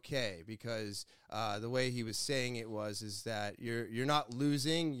that's okay, because the way he was saying it is that you're not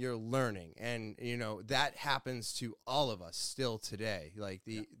losing, you're learning, and that happens to all of us still today. Like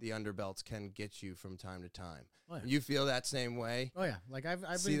the underbelts can get you from time to time. Oh, yeah. You feel that same way? Oh yeah, like I've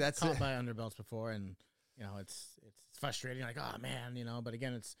been caught by underbelts before, and it's frustrating. Like, oh man, but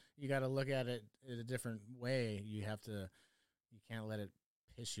again, you got to look at it in a different way. You can't let it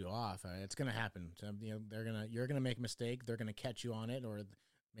piss you off. It's going to happen. So, you're going to make a mistake. They're going to catch you on it, or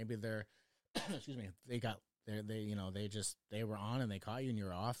maybe they're excuse me, they were on and they caught you and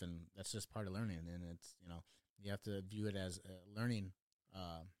you're off, and that's just part of learning. And it's, you have to view it as learning,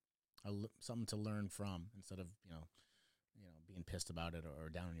 something to learn from, instead of being pissed about it, or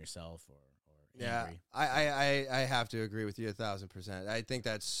down on yourself, or angry. I have to agree with you 1,000%. I think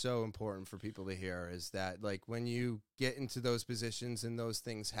that's so important for people to hear, is that, like, when you get into those positions and those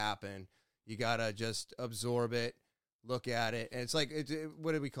things happen, you gotta just absorb it, look at it, and it's like,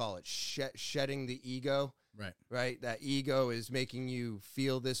 what do we call it? Shedding the ego. Right. That ego is making you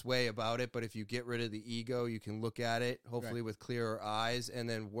feel this way about it, but if you get rid of the ego, you can look at it, hopefully with clearer eyes, and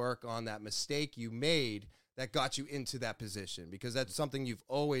then work on that mistake you made that got you into that position. Because that's something you've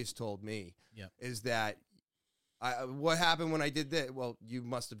always told me, is that what happened when I did that? Well, you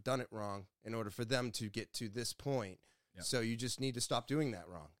must have done it wrong in order for them to get to this point. So you just need to stop doing that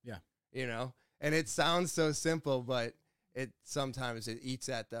wrong. And it sounds so simple, but sometimes it eats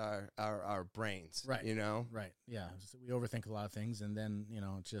at our brains, right? Right. Yeah. So we overthink a lot of things, and then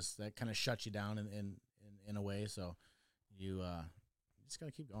it's just that kind of shuts you down in a way. So you just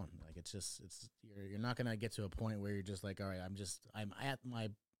gotta keep going. Like, you're not gonna get to a point where you're just like, all right,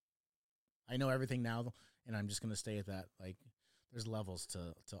 I know everything now, and I'm just gonna stay at that. Like, there's levels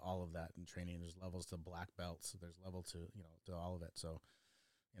to all of that in training. There's levels to black belts. There's level to to all of it. So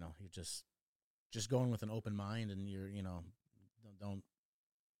you're just going with an open mind, and don't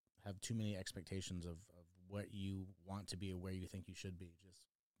have too many expectations of what you want to be or where you think you should be. Just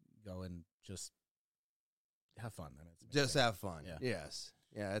go and just have fun. Just have fun. Yeah. Yes.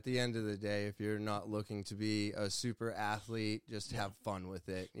 Yeah. At the end of the day, if you're not looking to be a super athlete, just have fun with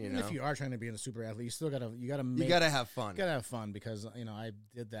it. Even if you are trying to be a super athlete, you still gotta have fun. You gotta have fun, because I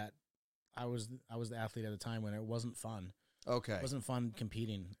did that. I was the athlete at a time when it wasn't fun. Okay. It wasn't fun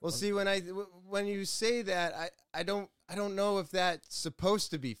competing. Well, see, when you say that, I don't know if that's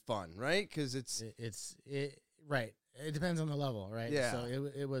supposed to be fun, right? Because it's right. It depends on the level, right? Yeah. So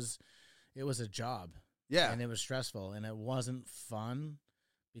it was a job. Yeah. And it was stressful, and it wasn't fun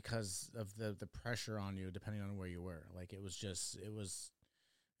because of the pressure on you, depending on where you were. Like, it was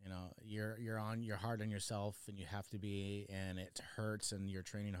you're hard on yourself, and you have to be, and it hurts, and you're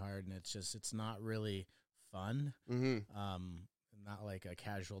training hard, and it's not really fun. Mm-hmm. Not like a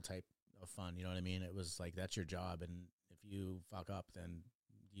casual type of fun. You know what I mean? It was like, that's your job, and if you fuck up, then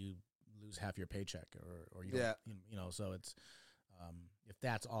you lose half your paycheck, or you don't, so it's if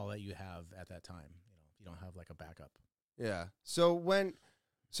that's all that you have at that time, you don't have like a backup. Yeah. So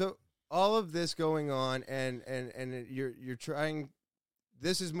all of this going on, and you're trying,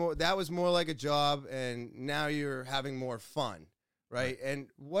 that was more like a job, and now you're having more fun, right? And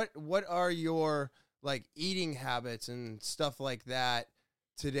what are your, like, eating habits and stuff like that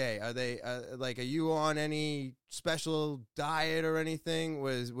today? Are they are you on any special diet or anything?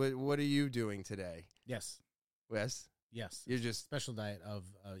 What are you doing today? Yes. You're just special diet of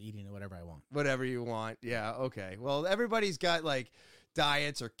eating whatever I want. Whatever you want. Yeah. Okay. Well, everybody's got, like,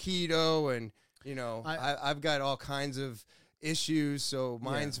 diets or keto, and I've got all kinds of issues. So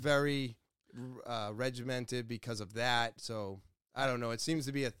mine's very regimented because of that. So I don't know. It seems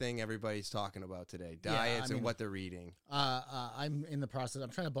to be a thing everybody's talking about today. Diets and what they're eating. I'm in the process. I'm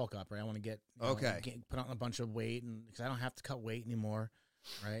trying to bulk up, right? I want to get put on a bunch of weight, and because I don't have to cut weight anymore,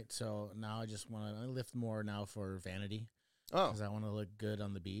 right? So now I just want to lift more now for vanity. Oh, because I want to look good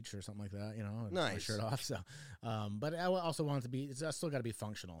on the beach or something like that, and nice. My shirt off. So, but I also want it to be. I still got to be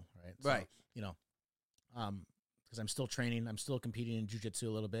functional, right? So, right. Because I'm still training. I'm still competing in jiu-jitsu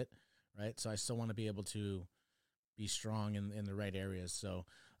a little bit, right? So I still want to be able to be strong in the right areas. So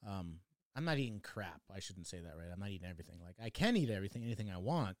I'm not eating crap. I shouldn't say that, right? I'm not eating everything. Like, I can eat anything I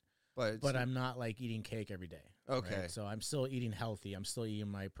want, but I'm not like eating cake every day. Okay. Right? So I'm still eating healthy. I'm still eating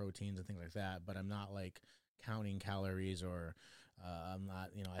my proteins and things like that, but I'm not like counting calories, or I'm not,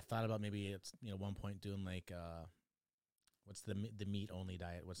 I thought about maybe it's, one point doing like, what's the meat only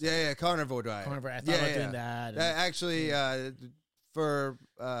diet? Carnivore diet. Carnivore. I thought about doing that. Actually, for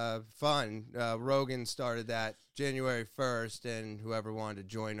fun, Rogan started that January 1st, and whoever wanted to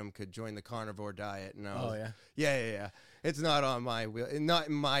join him could join the carnivore diet. And yeah. It's not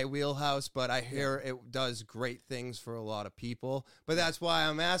in my wheelhouse, but I hear it does great things for a lot of people. But that's why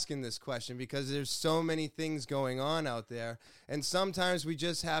I'm asking this question, because there's so many things going on out there, and sometimes we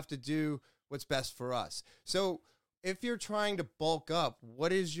just have to do what's best for us. So if you're trying to bulk up,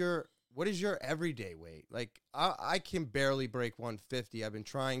 what is your everyday weight? Like, I can barely break 150. I've been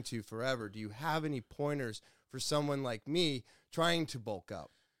trying to forever. Do you have any pointers for someone like me trying to bulk up?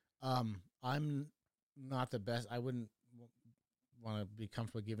 I'm not the best. I wouldn't want to be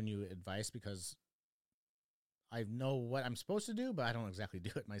comfortable giving you advice, because I know what I'm supposed to do, but I don't exactly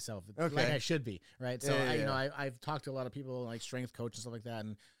do it myself Okay. like I should be, right? So Yeah, you know, yeah. I've talked to a lot of people like strength coach and stuff like that,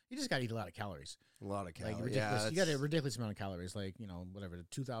 and you just got to eat a lot of calories. A lot of calories. Like ridiculous. Yeah, You got a ridiculous amount of calories. Like, you know, whatever.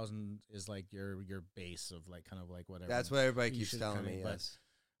 2,000 is like your base of like kind of like whatever. that's what everybody you keeps should telling kinda- me. but, Yes.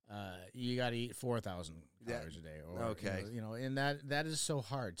 You got to eat 4,000 Yeah. calories a day. Or, Okay. You know, and that is so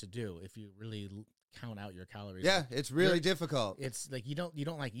hard to do if you really count out your calories. Yeah, it's really You're- difficult. It's like you don't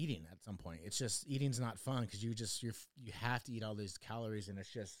like eating at some point. It's just eating's not fun because you have to eat all these calories and it's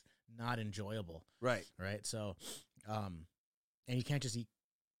just not enjoyable, Right. right? So, and you can't just eat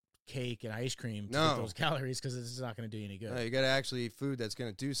cake and ice cream to No. get those calories because it's not going to do you any good. No, you got to actually eat food that's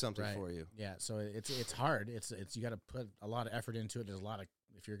going to do something Right. for you. Yeah, so it's hard. It's you got to put a lot of effort into it. There's a lot of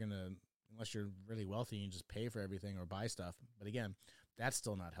if you're gonna unless you're really wealthy, you just pay for everything or buy stuff. But again, that's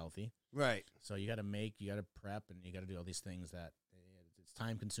still not healthy. Right. So you got to make, you got to prep, and you got to do all these things that it's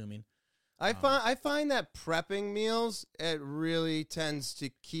time consuming. I find that prepping meals, it really tends to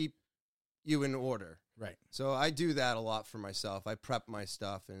keep you in order. Right. So I do that a lot for myself. I prep my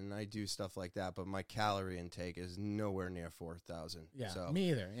stuff and I do stuff like that, but my calorie intake is nowhere near 4,000. Yeah, So me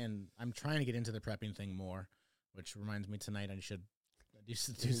either. And I'm trying to get into the prepping thing more, which reminds me tonight I should do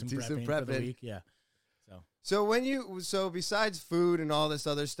some Do some prepping for the prepping. week. Yeah. So besides food and all this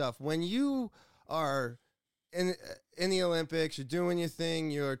other stuff, when you are in the Olympics, you're doing your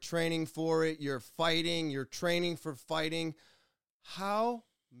thing, you're training for it, you're fighting, you're training for fighting, how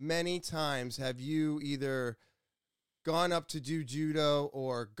many times have you either gone up to do judo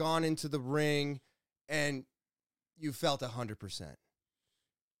or gone into the ring and you felt 100%?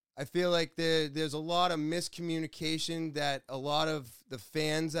 I feel like there's a lot of miscommunication that a lot of the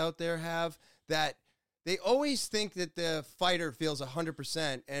fans out there have, that they always think that the fighter feels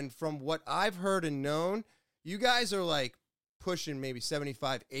 100%. And from what I've heard and known, you guys are like pushing maybe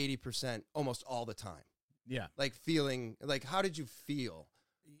 75, 80% almost all the time. Yeah. Like feeling, like how did you feel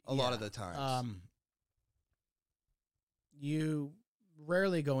a lot of the times? You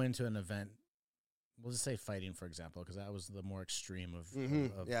rarely go into an event. We'll just say fighting, for example, because that was the more extreme of.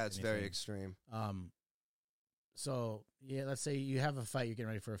 Of Yeah, it's very anything. extreme. So yeah, let's say you have a fight. You're getting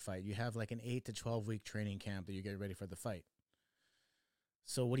ready for a fight. You have like an 8 to 12 week training camp that you're getting ready for the fight.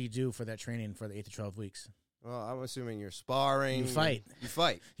 So what do you do for that training for the 8 to 12 weeks? Well, I'm assuming you're sparring. You fight. You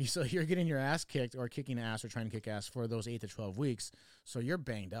fight. So you're getting your ass kicked or kicking ass or trying to kick ass for those 8 to 12 weeks. So you're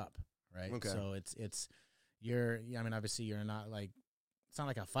banged up, right? Okay. So I mean, obviously you're not like, it's not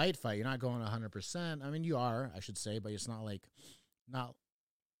like a fight. You're not going 100%. I mean, you are, I should say, but it's not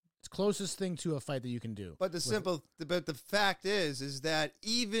it's closest thing to a fight that you can do. But the fact is that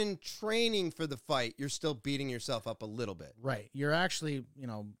even training for the fight, you're still beating yourself up a little bit. Right. You're actually, in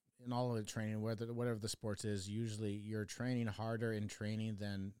all of the training, whatever the sports is, usually you're training harder in training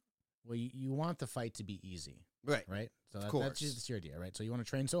than, well, you want the fight to be easy. Right. Right. So Of course. that's your idea, right? So you want to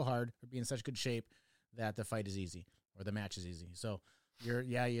train so hard or be in such good shape that the fight is easy or the match is easy. So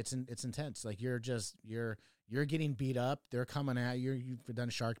it's intense. Like you're getting beat up. They're coming at you. You've done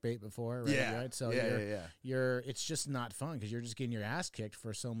shark bait before, right? Yeah. Right? So it's just not fun because you're just getting your ass kicked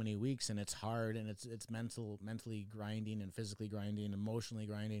for so many weeks, and it's hard, and it's mentally grinding and physically grinding, emotionally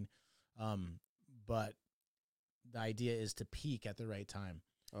grinding. But the idea is to peak at the right time.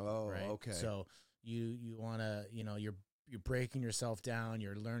 Oh, Right? okay. So you want to, you're breaking yourself down.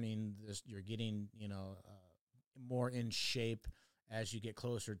 You're learning this. You're getting, more in shape as you get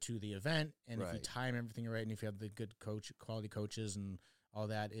closer to the event. And if you Right. time everything right, and if you have the good quality coaches and all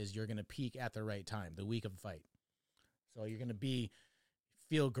that, you're going to peak at the right time, the week of the fight. So you're going to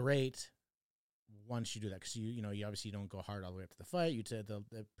feel great once you do that. Cause you obviously don't go hard all the way up to the fight. You said the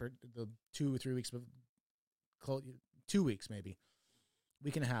 2 or 3 weeks, 2 weeks, maybe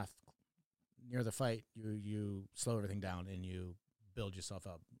week and a half near the fight, you slow everything down and you build yourself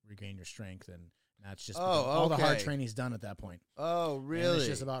up, regain your strength, and that's just all the hard training's done at that point. Oh, really? And it's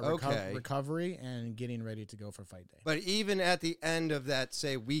just about Okay. recovery and getting ready to go for fight day. But even at the end of that,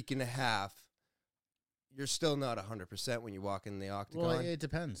 say, week and a half, you're still not 100% when you walk in the octagon? Well, it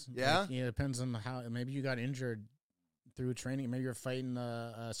depends. Yeah? Like, it depends on how. Maybe you got injured through training. Maybe you're fighting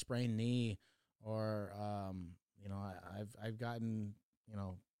a sprained knee, or I've gotten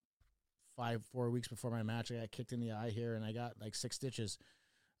 4 weeks before my match, I got kicked in the eye here, and I got like 6 stitches.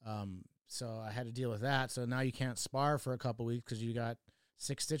 So I had to deal with that. So now you can't spar for a couple weeks because you got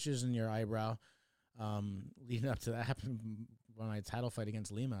 6 stitches in your eyebrow. Leading up to that happened when my title fight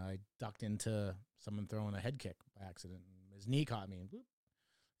against Lima. I ducked into someone throwing a head kick by accident. His knee caught me, and whoop,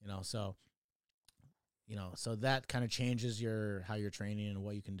 so that kind of changes how you're training and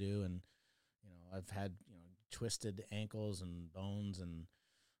what you can do. And I've had twisted ankles and bones, and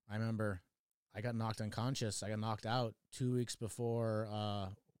I remember I got knocked unconscious. I got knocked out 2 weeks before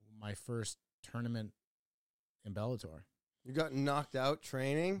my first tournament in Bellator. You got knocked out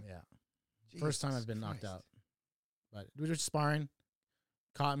training? Yeah. Jesus First time I've been knocked Christ. out. But we were just sparring.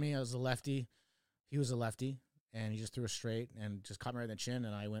 Caught me. I was a lefty. He was a lefty. And he just threw a straight and just caught me right in the chin.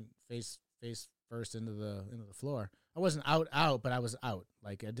 And I went face first into the floor. I wasn't out, but I was out.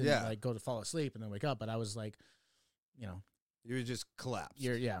 Like, I didn't like go to fall asleep and then wake up. But I was like, you know. You were just collapsed.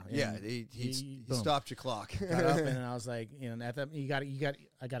 Yeah. He stopped your clock. Got up and then I was like, you know, at that,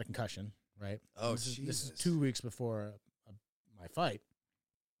 I got a concussion, right? Oh, this Jesus. is 2 weeks before my fight.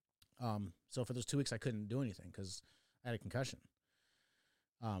 So for those 2 weeks, I couldn't do anything because I had a concussion.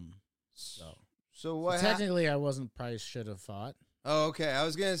 So what? Technically, I probably should have fought. Oh, okay. I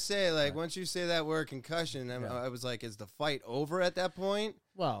was gonna say, like, once you say that word concussion, I was like, is the fight over at that point?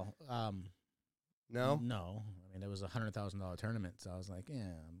 Well, No. I mean, it was $100,000 tournament, so I was like,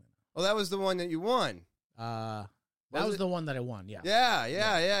 yeah. Oh, that was the one that you won. That was the one that I won. Yeah.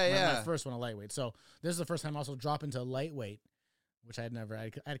 My first one, a lightweight. So this is the first time I also drop into lightweight, which I had never.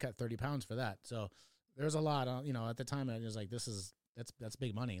 I had cut 30 pounds for that. So there was a lot. You know, at the time, I was like, that's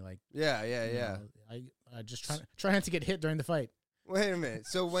big money. Like, yeah. know, I just trying to get hit during the fight. Wait a minute.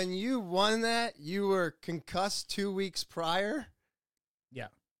 So when you won that, you were concussed 2 weeks prior? Yeah.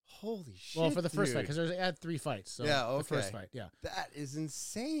 Holy shit. Well, for the first fight, dude. because I had 3 fights. So Yeah, okay. The first fight, yeah. That is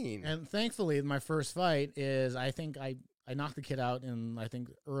insane. And thankfully, my first fight is, I think I knocked the kid out in, I think,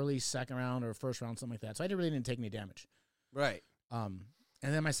 early second round or first round, something like that. So I really didn't take any damage. Right. And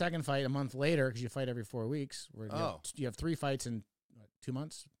then my second fight a month later, because you fight every 4 weeks, where you have 3 fights in 2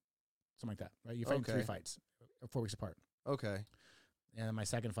 months, something like that, right? You fight in 3 fights, 4 weeks apart. Okay. And then my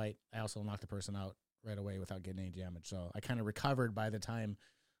second fight, I also knocked the person out right away without getting any damage. So I kind of recovered by the time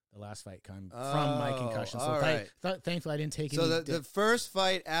the last fight came from my concussion. So thankfully, I didn't take any. So the first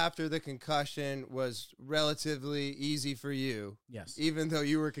fight after the concussion was relatively easy for you. Yes. Even though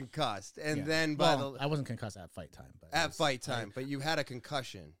you were concussed. And then I wasn't concussed at fight time. But but you had a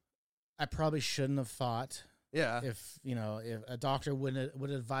concussion. I probably shouldn't have fought. Yeah. If a doctor would have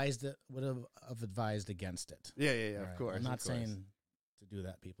advised against it. Yeah, right? of course. I'm not of course. saying to do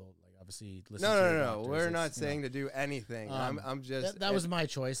that, people. Like, obviously, listen to your No. doctors. We're not saying to do anything. I'm just that was my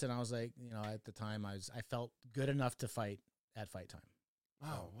choice, and I was like, at the time, I felt good enough to fight at fight time.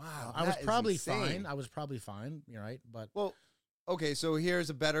 Oh wow. I was probably insane. fine. You're right, but well, okay. So here's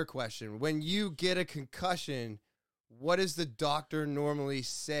a better question: when you get a concussion, what does the doctor normally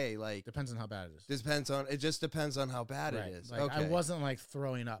say? Like, depends on how bad it is. It just depends on how bad Right. it is. Like, okay. I wasn't like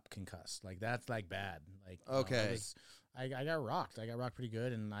throwing up concussed. Like, that's like bad. Like, okay. I got rocked. I got rocked pretty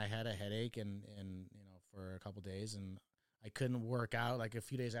good, and I had a headache and for a couple days, and I couldn't work out. Like, a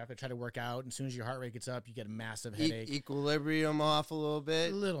few days after I tried to work out, and as soon as your heart rate gets up, you get a massive headache. Equilibrium off a little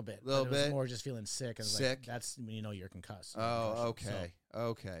bit? A little bit. It was more just feeling sick. And sick? Like, that's when you know you're concussed. Oh, okay. So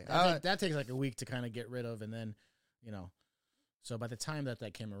okay. that takes like a week to kind of get rid of, and then, so by the time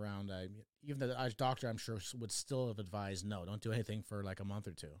that came around, even the doctor, I'm sure, would still have advised, no, don't do anything for like a month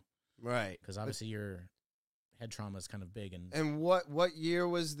or 2. Right. Because obviously your head trauma is kind of big. And what year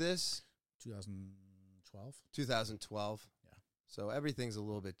was this? 2012. 2012. Yeah. So everything's a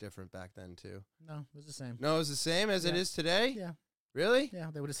little bit different back then too. No, it was the same. No, it's the same as it is today? Yeah. Really?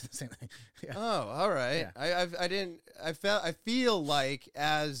 Yeah, they would have said the same thing. Yeah. Oh, all right. Yeah. I feel like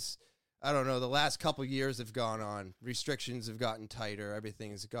as I don't know, the last couple years have gone on, restrictions have gotten tighter,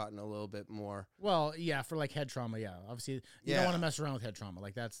 everything's gotten a little bit more. Well, yeah, for like head trauma, yeah. Obviously, you don't want to mess around with head trauma.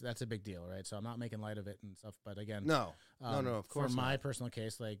 Like, that's a big deal, right? So I'm not making light of it and stuff, but again, No, of course for my not. personal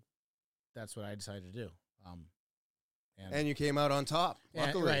case, like, that's what I decided to do. And you came out on top,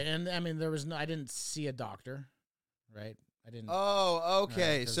 luckily. Right, and I mean, I didn't see a doctor, right? I didn't. Oh,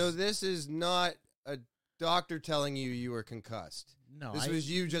 okay. 'cause- So this is not a doctor telling you were concussed. No, This was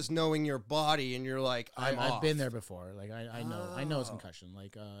you just knowing your body, and you're like, I've I've been there before. Like, I know it's concussion.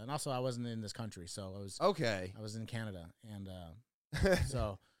 Like, and also I wasn't in this country, so Okay. I was in Canada, and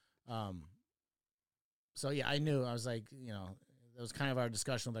so yeah, I knew. I was like, it was kind of our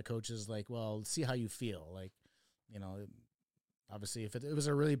discussion with the coaches. Like, well, see how you feel. Like, obviously, if it was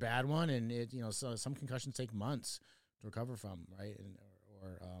a really bad one, and so some concussions take months to recover from, right? And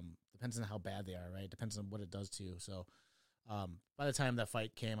or depends on how bad they are, right? Depends on what it does to you. So. By the time that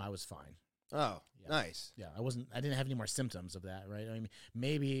fight came, I was fine. Oh, yeah. Nice. Yeah, I didn't have any more symptoms of that, right? I mean,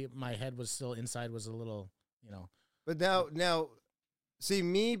 maybe my head was still inside was a little, But now, see,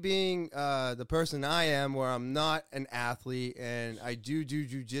 me being the person I am, where I'm not an athlete and I do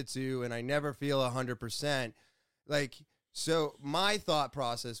jujitsu and I never feel 100%. Like, so my thought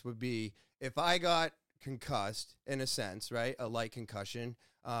process would be if I got concussed in a sense, right, a light concussion,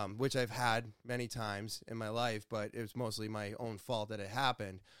 which I've had many times in my life, but it was mostly my own fault that it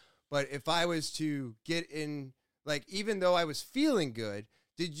happened. But if I was to get in, like, even though I was feeling good,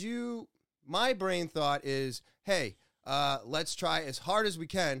 my brain thought is, hey, let's try as hard as we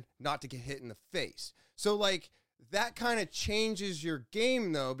can not to get hit in the face. So, like, that kind of changes your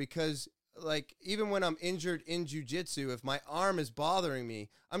game, though, because, like, even when I'm injured in jiu-jitsu, if my arm is bothering me,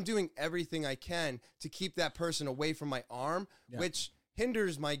 I'm doing everything I can to keep that person away from my arm, which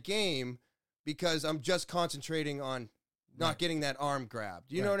hinders my game because I'm just concentrating on not getting that arm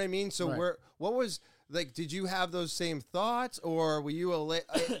grabbed. You know what I mean? So what was, like, did you have those same thoughts, or were you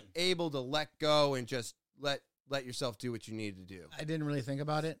able to let go and just let yourself do what you needed to do? I didn't really think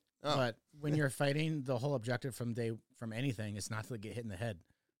about it, but when you're fighting, the whole objective from anything is not to get hit in the head.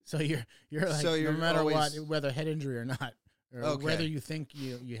 So you're like, so no matter what, whether head injury or not, or whether you think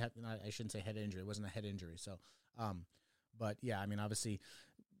you have, I shouldn't say head injury. It wasn't a head injury. So, but yeah, I mean, obviously,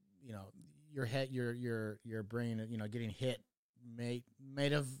 you know, your head, your brain, you know, getting hit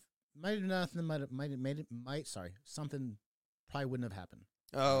something probably wouldn't have happened.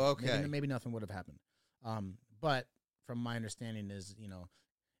 Oh, okay. Maybe nothing would have happened. But from my understanding is, you know,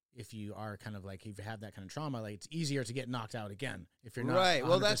 if you are kind of like, if you have that kind of trauma, like, it's easier to get knocked out again if you're not. Right.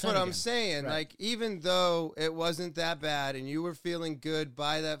 Well, that's what I'm saying. Right. Like, even though it wasn't that bad and you were feeling good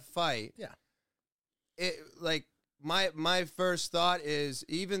by that fight. Yeah. It, like, my first thought is,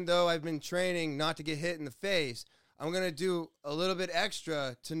 even though I've been training not to get hit in the face, I'm going to do a little bit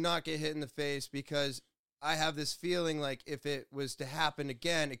extra to not get hit in the face, because I have this feeling like if it was to happen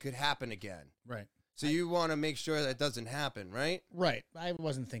again, it could happen again. Right. So you want to make sure that doesn't happen, right? Right. I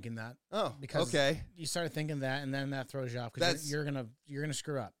wasn't thinking that. Oh, because okay. You started thinking that, and then that throws you off, because you're gonna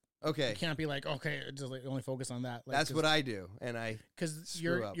screw up. Okay. You can't be like, okay, just like only focus on that. Like, that's what I do, and because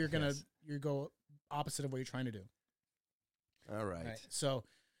you're gonna go opposite of what you're trying to do. All right. So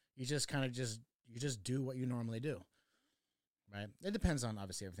you just kind of you just do what you normally do. Right. It depends on,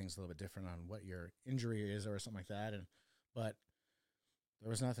 obviously, everything's a little bit different on what your injury is or something like that, but there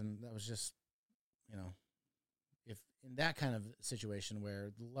was nothing. That was just, you know, if in that kind of situation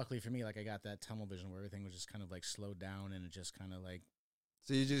where, luckily for me, like, I got that tunnel vision where everything was just kind of like slowed down, and it just kind of like.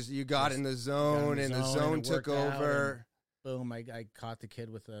 So you got in the zone, and the zone took over. Boom! I caught the kid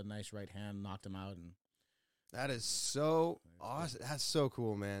with a nice right hand, knocked him out, and. That is so awesome. That's so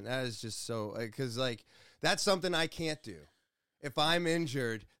cool, man. That is just so, because, like, that's something I can't do. If I'm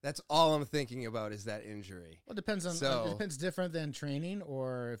injured, that's all I'm thinking about is that injury. Well, it depends on. It depends different than training,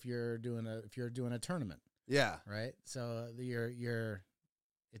 or if you're doing a tournament. Yeah. Right. So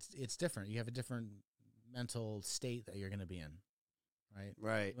it's different. You have a different mental state that you're going to be in. Right.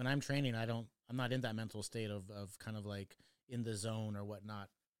 Right. When I'm training, I'm not in that mental state of kind of like in the zone or whatnot.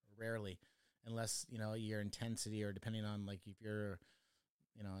 Rarely, unless, you know, your intensity, or depending on, like, if you're,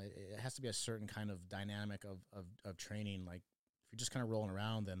 you know, it has to be a certain kind of dynamic of training. Like, if you're just kind of rolling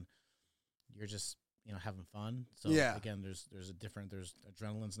around, then you're just, you know, having fun. So again, there's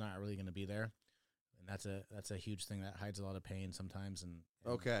adrenaline's not really going to be there, and that's a huge thing that hides a lot of pain sometimes, and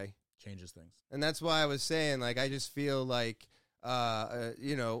changes things. And that's why I was saying, like, I just feel like,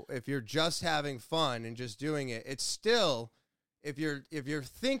 you know, if you're just having fun and just doing it, it's still, if you're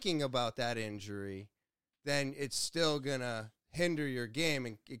thinking about that injury, then it's still gonna hinder your game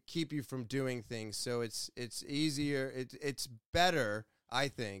and keep you from doing things. So it's easier. It's better, I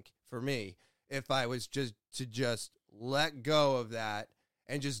think, for me, if I was just let go of that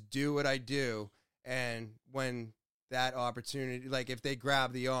and just do what I do. And when that opportunity, like, if they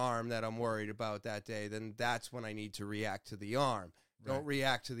grab the arm that I'm worried about that day, then that's when I need to react to the arm. Right. Don't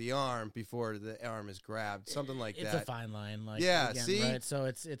react to the arm before the arm is grabbed. Something like that. It's a fine line. Like, yeah, again, see? Right? So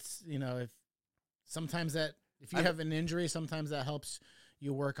it's you know, if you have an injury, sometimes that helps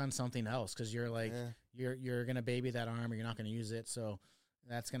you work on something else, because you're like, you're going to baby that arm, or you're not going to use it. So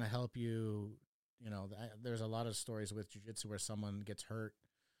that's going to help you. You know, there's a lot of stories with jiu-jitsu where someone gets hurt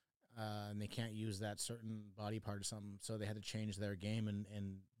and they can't use that certain body part or something, so they had to change their game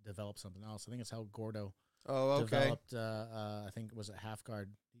and develop something else. I think it's how Gordo developed, I think, was it half guard,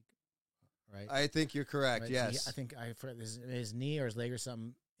 right? I think you're correct, right? yes. I think his knee or his leg or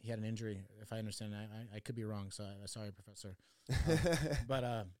something, he had an injury, if I understand. I could be wrong, so sorry, Professor.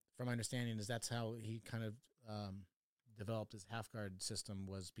 But from my understanding is that's how he kind of developed his half guard system,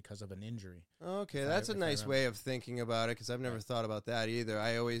 was because of an injury. Okay, that's a nice way of thinking about it, because I've never thought about that either.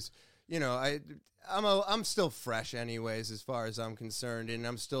 I always, you know, I'm still fresh anyways, as far as I'm concerned, and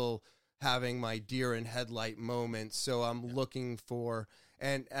I'm still having my deer in headlight moments, so I'm looking for,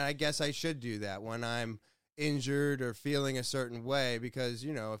 and I guess I should do that when I'm injured or feeling a certain way, because,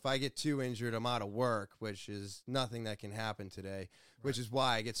 you know, if I get too injured, I'm out of work, which is nothing that can happen today. which is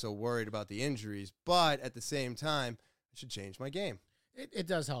why I get so worried about the injuries. But at the same time, I should change my game. It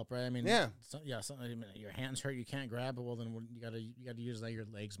does help, right? I mean, Yeah. Your hands hurt, you can't grab it. Well, then you gotta use like your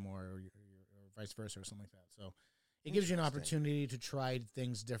legs more, or vice versa, or something like that. So it gives you an opportunity to try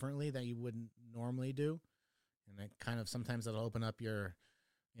things differently that you wouldn't normally do, and that kind of sometimes that'll open up your,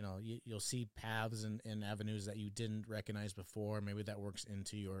 you'll see paths and avenues that you didn't recognize before. Maybe that works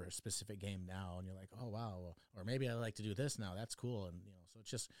into your specific game now, and you're like, oh wow, or maybe I like to do this now. That's cool, and so it's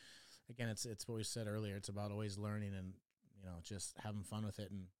just, again, it's what we said earlier. It's about always learning and just having fun with it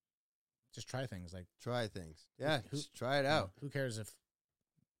and just try things. Like Try things. Yeah, just try it out. Who cares if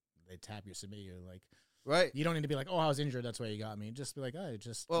they tap your submit you? Like, right. You don't need to be like, oh, I was injured, that's why you got me. Just be like, oh,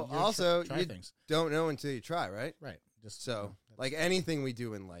 also, try you things. Don't know until you try, right? Right. Just so, like anything we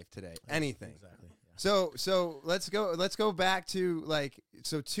do in life today, anything. Exactly. Yeah. So let's go back to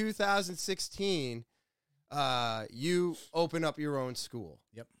 2016. You open up your own school.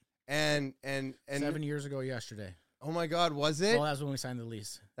 Yep. And 7 years ago yesterday. Oh my God, was it? Well, that's when we signed the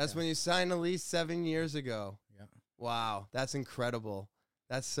lease. That's when you signed the lease 7 years ago. Yeah. Wow, that's incredible.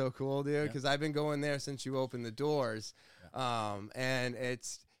 That's so cool, dude. Because I've been going there since you opened the doors, and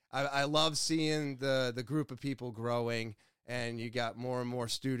I love seeing the group of people growing, and you got more and more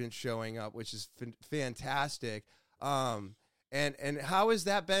students showing up, which is fantastic. And how has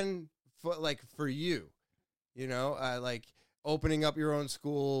that been for you? Like opening up your own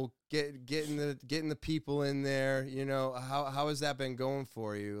school, getting the people in there. How has that been going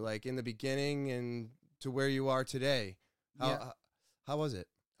for you? Like in the beginning and to where you are today. How was it?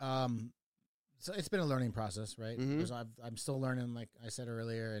 So it's been a learning process, right? Mm-hmm. Because I'm still learning, like I said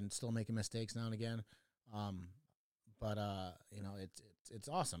earlier, and still making mistakes now and again. But it's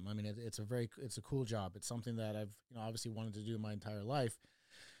awesome. I mean, it's a cool job. It's something that I've obviously wanted to do my entire life.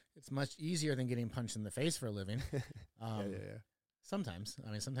 It's much easier than getting punched in the face for a living. Yeah. Sometimes,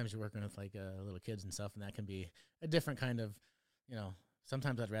 sometimes you're working with little kids and stuff, and that can be a different kind of,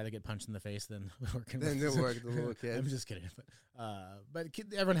 Sometimes I'd rather get punched in the face than working with the little kids. I'm just kidding, but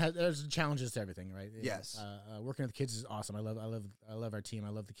everyone there's challenges to everything, right? Yes. Working with kids is awesome. I love our team. I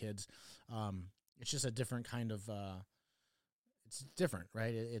love the kids. It's just a different kind of. It's different,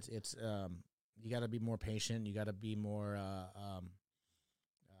 right? It's you got to be more patient. You got to be more.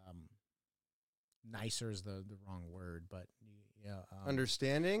 Nicer is the wrong word, but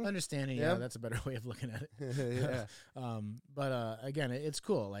Understanding. Yeah, that's a better way of looking at it. Yeah. But again, it's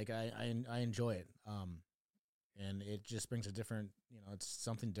cool. Like I enjoy it. And it just brings a different, it's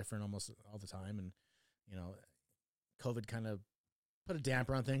something different almost all the time. And COVID kind of put a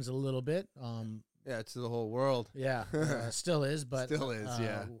damper on things a little bit. Yeah, it's the whole world. Yeah, still is, but still is.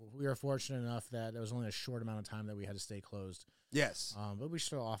 Yeah, we were fortunate enough that it was only a short amount of time that we had to stay closed. Yes, but we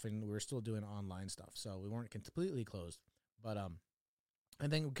were still doing online stuff, so we weren't completely closed. But I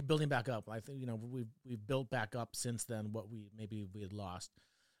think building back up, I think we've built back up since then what we had lost.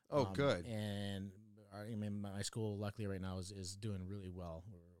 Oh, good. And my school, luckily, right now is doing really well.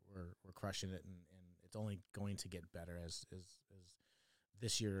 We're crushing it, and it's only going to get better as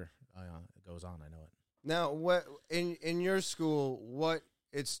this year goes on. I know it. Now, what in your school? What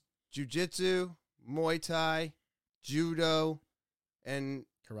it's jiu-jitsu, Muay Thai, judo, and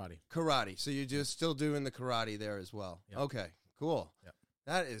karate. So you're just still doing the karate there as well. Yep. Okay, cool. Yep.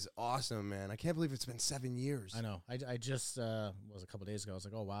 That is awesome, man. I can't believe it's been 7 years. I know. I just was a couple days ago. I was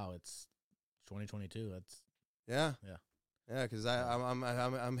like, oh wow, it's 2022. That's yeah. Yeah, because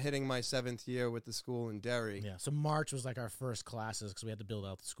I'm hitting my 7th year with the school in Derry. Yeah, so March was like our first classes because we had to build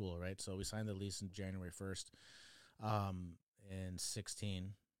out the school, right? So we signed the lease in January 1st, in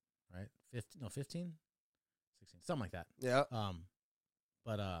 16, right? 15, 16, something like that. Yeah.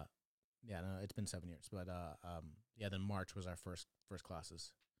 But yeah, no, it's been 7 years. But yeah, then March was our first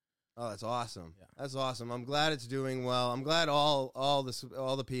classes. Oh, that's awesome. Yeah. That's awesome. I'm glad it's doing well. I'm glad all the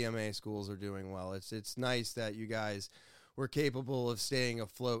PMA schools are doing well. It's nice that you guys were capable of staying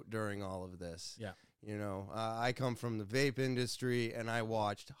afloat during all of this. Yeah. I come from the vape industry, and I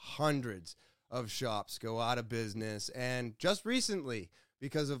watched hundreds of shops go out of business. And just recently,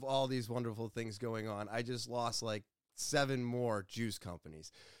 because of all these wonderful things going on, I just lost like 7 more juice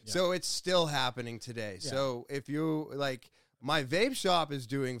companies. Yeah. So it's still happening today. Yeah. So if you my vape shop is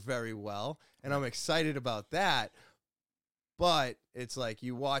doing very well, and I'm excited about that. But it's like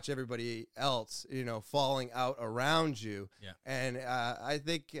you watch everybody else, falling out around you. Yeah. And I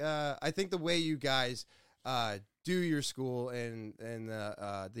think the way you guys do your school and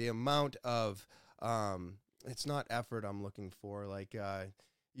the amount of it's not effort I'm looking for. Like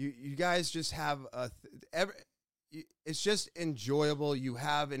you guys just have it's just enjoyable. You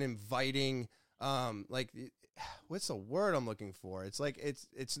have an inviting like, what's the word I'm looking for? It's like,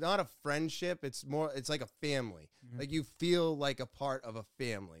 it's not a friendship. It's like a family. Mm-hmm. Like, you feel like a part of a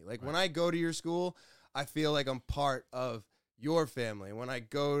family. Like, Right. when I go to your school, I feel like I'm part of your family. When I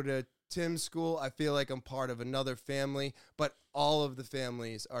go to Tim's school, I feel like I'm part of another family, but all of the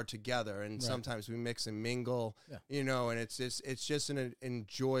families are together, and Right. sometimes we mix and mingle, Yeah. you know, and it's just an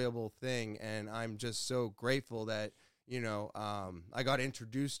enjoyable thing, and I'm just so grateful that, you know, I got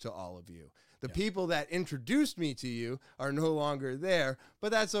introduced to all of you. The Yeah. people that introduced me to you are no longer there, but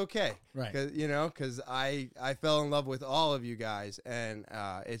that's okay. Right. Because I fell in love with all of you guys, and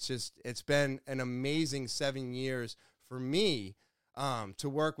it's been an amazing 7 years for me to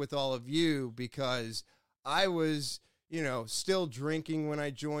work with all of you, because I was, you know, still drinking when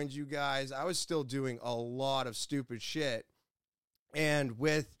I joined you guys. I was still doing a lot of stupid shit, and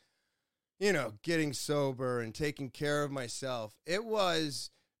with, you know, getting sober and taking care of myself, it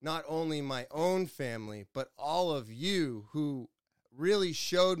was not only my own family, but all of you who really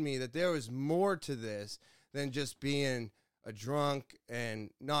showed me that there was more to this than just being a drunk and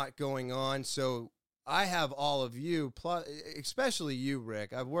not going on. So I have all of you, plus, especially you,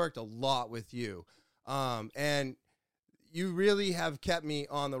 Rick. I've worked a lot with you. And you really have kept me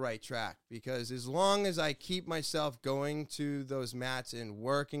on the right track, because as long as I keep myself going to those mats and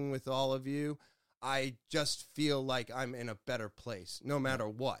working with all of you, I just feel like I'm in a better place, no matter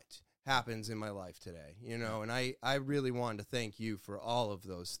what happens in my life today, you know, and I really wanted to thank you for all of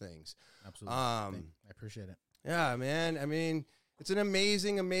those things. Absolutely. I appreciate it. Yeah, man. I mean, it's an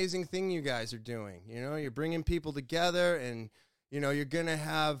amazing, amazing thing you guys are doing. You know, you're bringing people together, and, you know, you're going to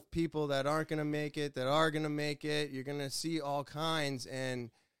have people that aren't going to make it, that are going to make it. You're going to see all kinds, and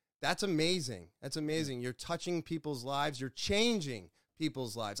that's amazing. That's amazing. You're touching people's lives. You're changing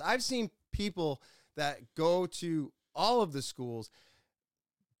people's lives. I've seen people that go to all of the schools,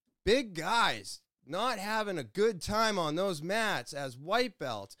 big guys, not having a good time on those mats as white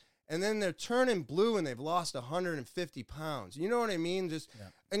belts, and then they're turning blue and they've lost 150 pounds. You know what I mean? Just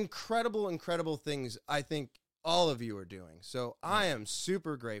incredible, incredible things I think all of you are doing. So I am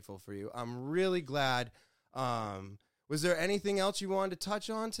super grateful for you. I'm really glad. Was there anything else you wanted to touch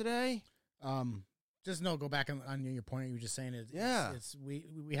on today? Just go back on your point you were just saying. It's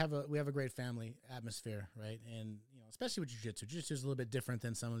we have a great family atmosphere, right? And, you know, especially with jiu-jitsu. Jiu-jitsu is a little bit different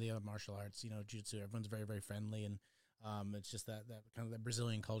than some of the other martial arts. You know, jiu-jitsu, everyone's very, very friendly, and it's just that kind of that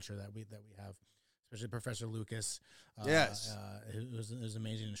Brazilian culture that we have, especially Professor Lucas. Yes, who's an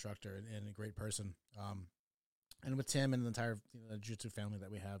amazing instructor and a great person. And with Tim and the entire jiu-jitsu family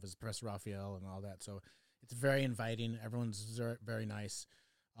that we have is Professor Raphael and all that. So it's very inviting. Everyone's very nice.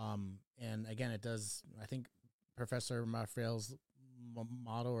 And again, it does, I think Professor Raphael's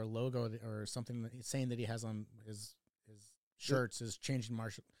motto or logo or something that he's saying that he has on his shirts is changing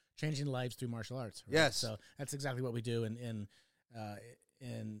lives through martial arts. Right? Yes. So that's exactly what we do. And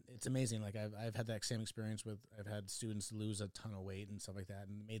it's amazing. Like I've had that same experience I've had students lose a ton of weight and stuff like that,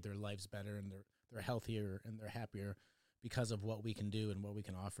 and made their lives better, and they're healthier and they're happier because of what we can do and what we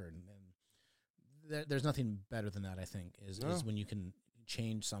can offer. And there's nothing better than that, I think, is when you can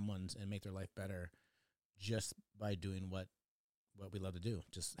change someone's and make their life better just by doing what we love to do.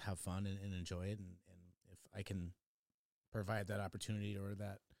 Just have fun and enjoy it. And if I can provide that opportunity or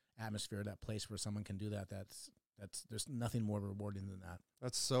that atmosphere, that place where someone can do that, there's nothing more rewarding than that.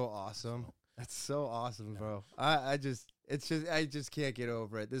 That's so awesome. That's so awesome, bro. I just can't get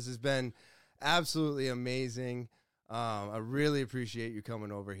over it. This has been absolutely amazing. I really appreciate you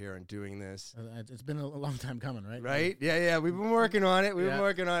coming over here and doing this. It's been a long time coming, right? Right? Yeah. We've been working on it.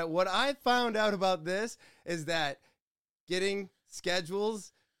 What I found out about this is that getting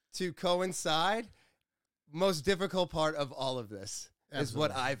schedules to coincide, most difficult part of all of this. Absolutely. Is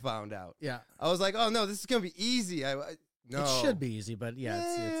what I found out. Yeah. I was like, oh, no, this is going to be easy. No. It should be easy, but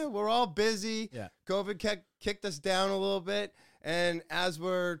it's we're all busy. Yeah. COVID kicked us down a little bit. And as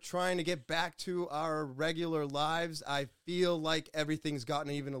we're trying to get back to our regular lives, I feel like everything's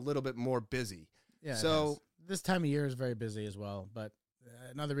gotten even a little bit more busy. Yeah. So this time of year is very busy as well. But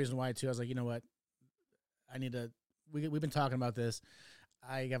another reason why, too, I was like, you know what? I need to, we've been talking about this.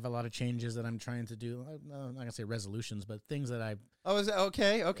 I have a lot of changes that I'm trying to do. I'm not going to say resolutions, but things that I... Oh, is it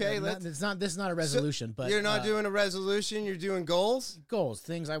okay? Okay. This is not a resolution, but... You're not doing a resolution, you're doing goals? Goals.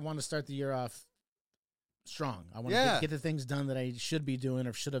 Things I want to start the year off strong. I want to get the things done that I should be doing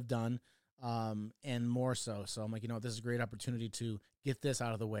or should have done, and more so. So I'm like, this is a great opportunity to get this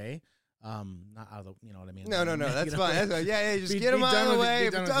out of the way. Not out of the, you know what I mean? No, that's fine. That's fine. Yeah, just get them out of the way.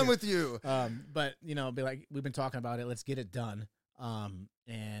 I'm done with you. But, be like, we've been talking about it. Let's get it done.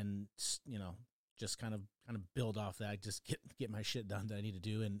 And just kind of build off that, just get my shit done that I need to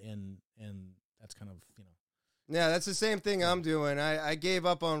do. And that's kind of, Yeah, that's the same thing I'm doing. I gave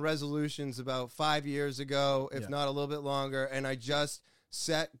up on resolutions about 5 years ago, if not a little bit longer, and I just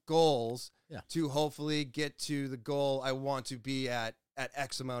set goals to hopefully get to the goal I want to be at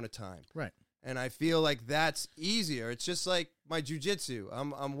X amount of time. Right. And I feel like that's easier. It's just like my jujitsu.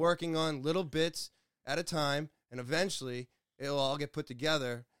 I'm working on little bits at a time, and eventually it'll all get put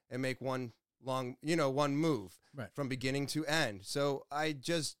together and make one move from beginning to end. So I've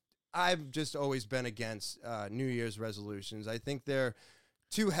just always been against New Year's resolutions. I think they're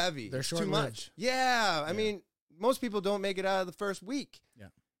too heavy. They're too much. Yeah. I mean, most people don't make it out of the first week. Yeah.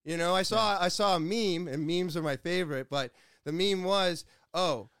 You know, I saw a meme, and memes are my favorite, but the meme was,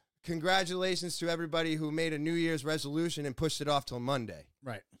 oh, congratulations to everybody who made a New Year's resolution and pushed it off till Monday.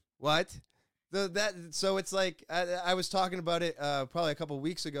 Right. What? So it's like, I was talking about it probably a couple of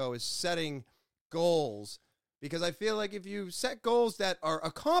weeks ago, is setting goals. Because I feel like if you set goals that are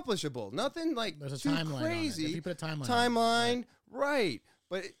accomplishable, nothing like there's a too timeline crazy. On it. If you put a timeline. Timeline, right.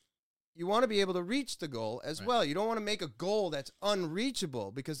 But you want to be able to reach the goal as well. You don't want to make a goal that's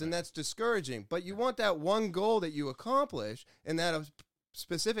unreachable, because then that's discouraging. But you want that one goal that you accomplish in that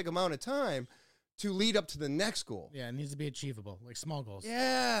specific amount of time to lead up to the next goal. Yeah, it needs to be achievable, like small goals.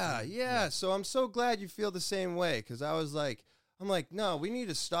 Yeah. So I'm so glad you feel the same way, because I'm like, no, we need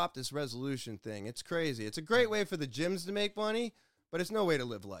to stop this resolution thing. It's crazy. It's a great way for the gyms to make money, but it's no way to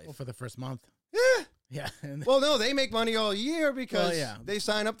live life. Well, for the first month. Yeah. Yeah. Well, no, they make money all year because they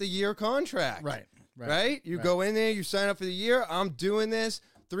sign up the year contract. Right. You go in there, you sign up for the year. I'm doing this.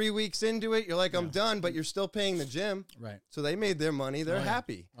 3 weeks into it, you're like, I'm done, but you're still paying the gym. Right. So they made their money. They're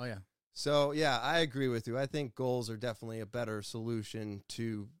happy. Oh, yeah. So, yeah, I agree with you. I think goals are definitely a better solution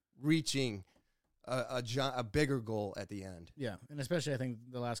to reaching a bigger goal at the end. Yeah, and especially I think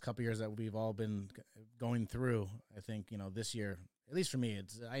the last couple of years that we've all been going through, I think, this year, at least for me,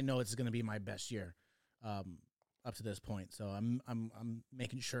 I know it's going to be my best year up to this point. So I'm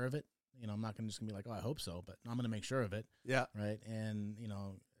making sure of it. I'm not just going to be like, oh, I hope so, but I'm going to make sure of it. Yeah. Right. And,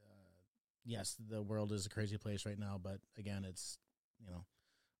 yes, the world is a crazy place right now, but again, it's,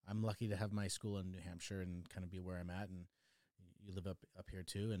 I'm lucky to have my school in New Hampshire and kind of be where I'm at, and you live up here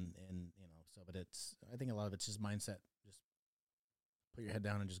too. And so, but I think a lot of it's just mindset. Just put your head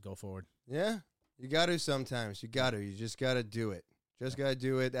down and just go forward. Yeah. You got to sometimes. You just got to do it. Got to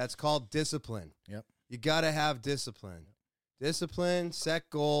do it. That's called discipline. Yep. You got to have discipline. Discipline, set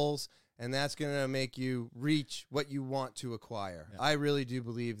goals, and that's going to make you reach what you want to acquire. Yep. I really do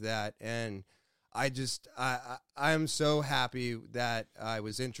believe that. And I'm so happy that I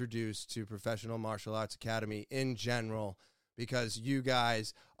was introduced to Professional Martial Arts Academy in general, because you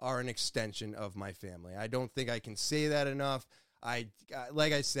guys are an extension of my family. I don't think I can say that enough.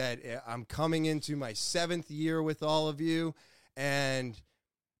 Like I said, I'm coming into my 7th year with all of you, and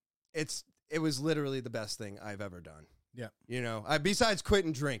it was literally the best thing I've ever done. Yeah. Besides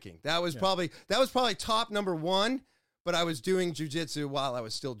quitting drinking. That was probably top number 1, but I was doing jiu-jitsu while I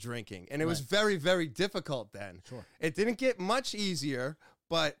was still drinking, and it was very, very difficult then. Sure. It didn't get much easier,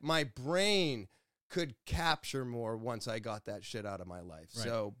 but my brain could capture more once I got that shit out of my life. Right.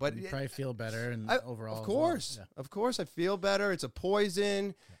 So, but you probably feel better and overall. Of course, I feel better. It's a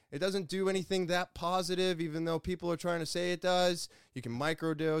poison. Yeah. It doesn't do anything that positive, even though people are trying to say it does. You can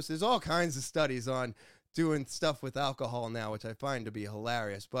microdose. There's all kinds of studies on doing stuff with alcohol now, which I find to be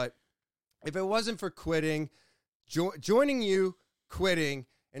hilarious. But if it wasn't for quitting, joining you, quitting,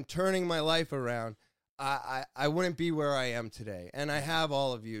 and turning my life around, I wouldn't be where I am today. And I have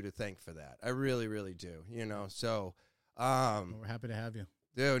all of you to thank for that. I really, really do. So we're happy to have you.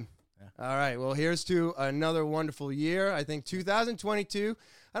 Dude. Yeah. All right. Well, here's to another wonderful year. I think 2022,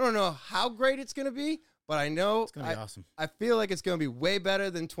 I don't know how great it's going to be, but I know it's going to be awesome. I feel like it's going to be way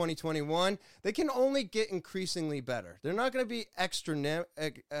better than 2021. They can only get increasingly better. They're not going to be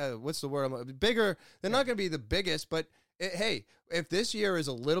bigger. They're not going to be the biggest, but hey, if this year is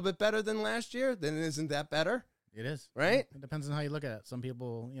a little bit better than last year, then isn't that better? It is. Right? It depends on how you look at it. Some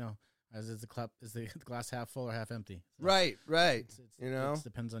people, is the glass half full or half empty? So right. It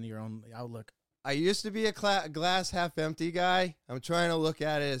depends on your own outlook. I used to be a glass half empty guy. I'm trying to look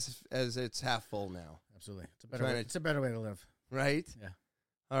at it as it's half full now. Absolutely. It's a better way to live. Right? Yeah.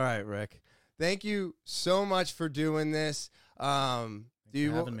 All right, Rick. Thank you so much for doing this. Thanks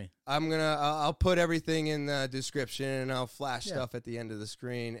for having me. I'll put everything in the description, and I'll flash stuff at the end of the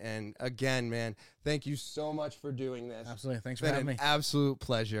screen. And again, man, thank you so much for doing this. Absolutely. Thanks for having me. Absolute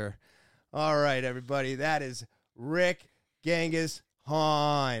pleasure. All right, everybody. That is Rick Genghis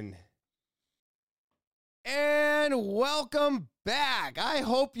Hahn. And welcome back. I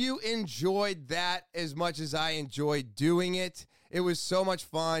hope you enjoyed that as much as I enjoyed doing it. It was so much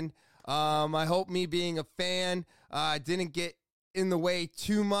fun. I hope me being a fan didn't get in the way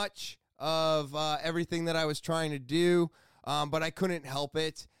too much of everything that I was trying to do, but I couldn't help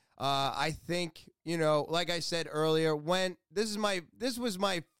it. I think, like I said earlier, when this was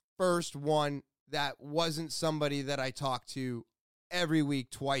my first one that wasn't somebody that I talked to every week,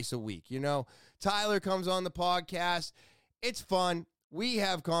 twice a week. Tyler comes on the podcast. It's fun. We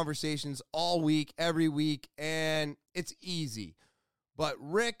have conversations all week, every week, and it's easy. But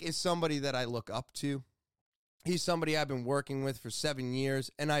Rick is somebody that I look up to. He's somebody I've been working with for 7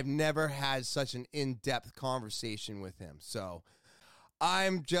 years, and I've never had such an in-depth conversation with him. So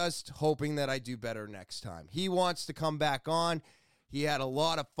I'm just hoping that I do better next time. He wants to come back on. He had a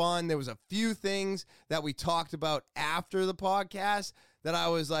lot of fun. There was a few things that we talked about after the podcast that I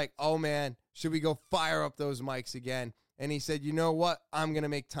was like, oh, man, should we go fire up those mics again? And he said, you know what? I'm going to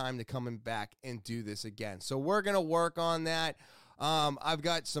make time to come back and do this again. So we're going to work on that. I've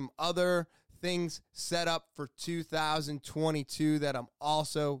got some other things set up for 2022 that I'm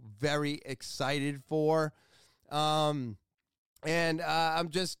also very excited for.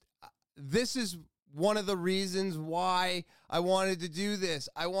 This is one of the reasons why I wanted to do this.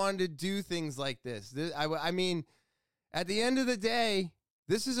 I wanted to do things like this. I mean, at the end of the day,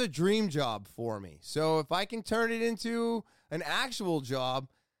 this is a dream job for me. So if I can turn it into an actual job,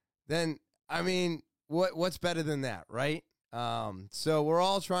 then, I mean, what's better than that, right? So we're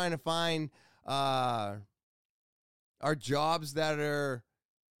all trying to find our jobs that are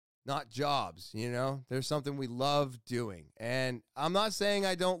not jobs, There's something we love doing. And I'm not saying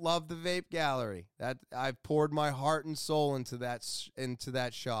I don't love the vape gallery. That I've poured my heart and soul into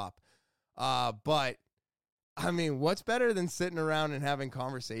that shop. But I mean, what's better than sitting around and having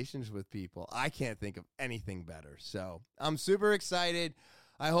conversations with people? I can't think of anything better. So I'm super excited.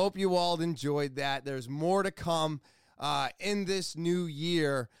 I hope you all enjoyed that. There's more to come in this new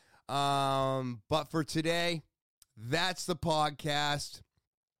year. But for today, that's the podcast.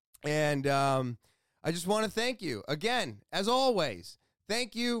 And I just want to thank you again, as always.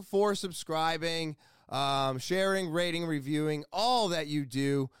 Thank you for subscribing, sharing, rating, reviewing, all that you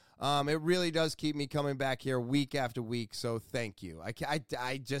do. It really does keep me coming back here week after week. So thank you.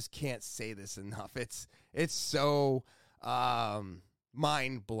 I just can't say this enough. It's so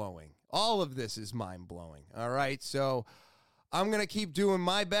mind blowing. All of this is mind blowing. All right. So I'm going to keep doing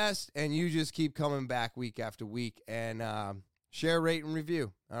my best, and you just keep coming back week after week and share, rate, and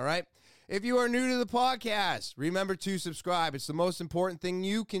review. All right. If you are new to the podcast, remember to subscribe. It's the most important thing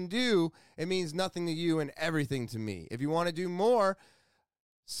you can do. It means nothing to you and everything to me. If you want to do more,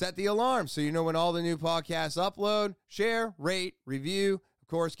 set the alarm so you know when all the new podcasts upload. Share, rate, review. Of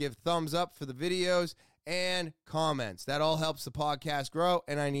course, give thumbs up for the videos and comments. That all helps the podcast grow,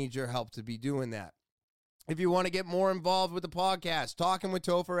 and I need your help to be doing that. If you want to get more involved with the podcast,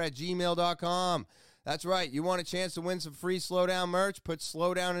 talkingwithtopher@gmail.com. That's right. You want a chance to win some free Slowdown merch? Put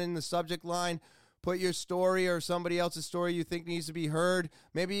Slowdown in the subject line. Put your story or somebody else's story you think needs to be heard.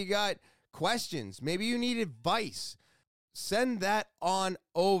 Maybe you got questions. Maybe you need advice. Send that on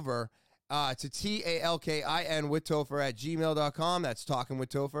over to TALKIN with Topher@gmail.com. That's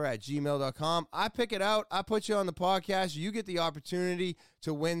talkingwithtopher@gmail.com. I pick it out. I put you on the podcast. You get the opportunity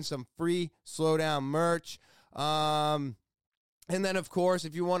to win some free Slowdown merch. And then, of course,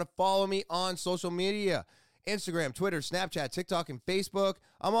 if you want to follow me on social media, Instagram, Twitter, Snapchat, TikTok, and Facebook,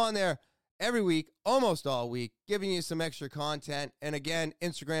 I'm on there every week, almost all week, giving you some extra content. And again,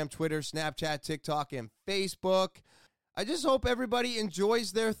 Instagram, Twitter, Snapchat, TikTok, and Facebook. I just hope everybody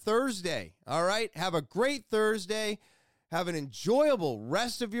enjoys their Thursday. All right? Have a great Thursday. Have an enjoyable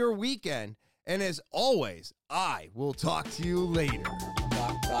rest of your weekend. And as always, I will talk to you later.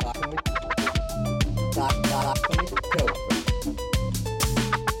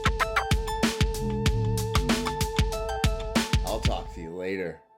 I'll talk to you later.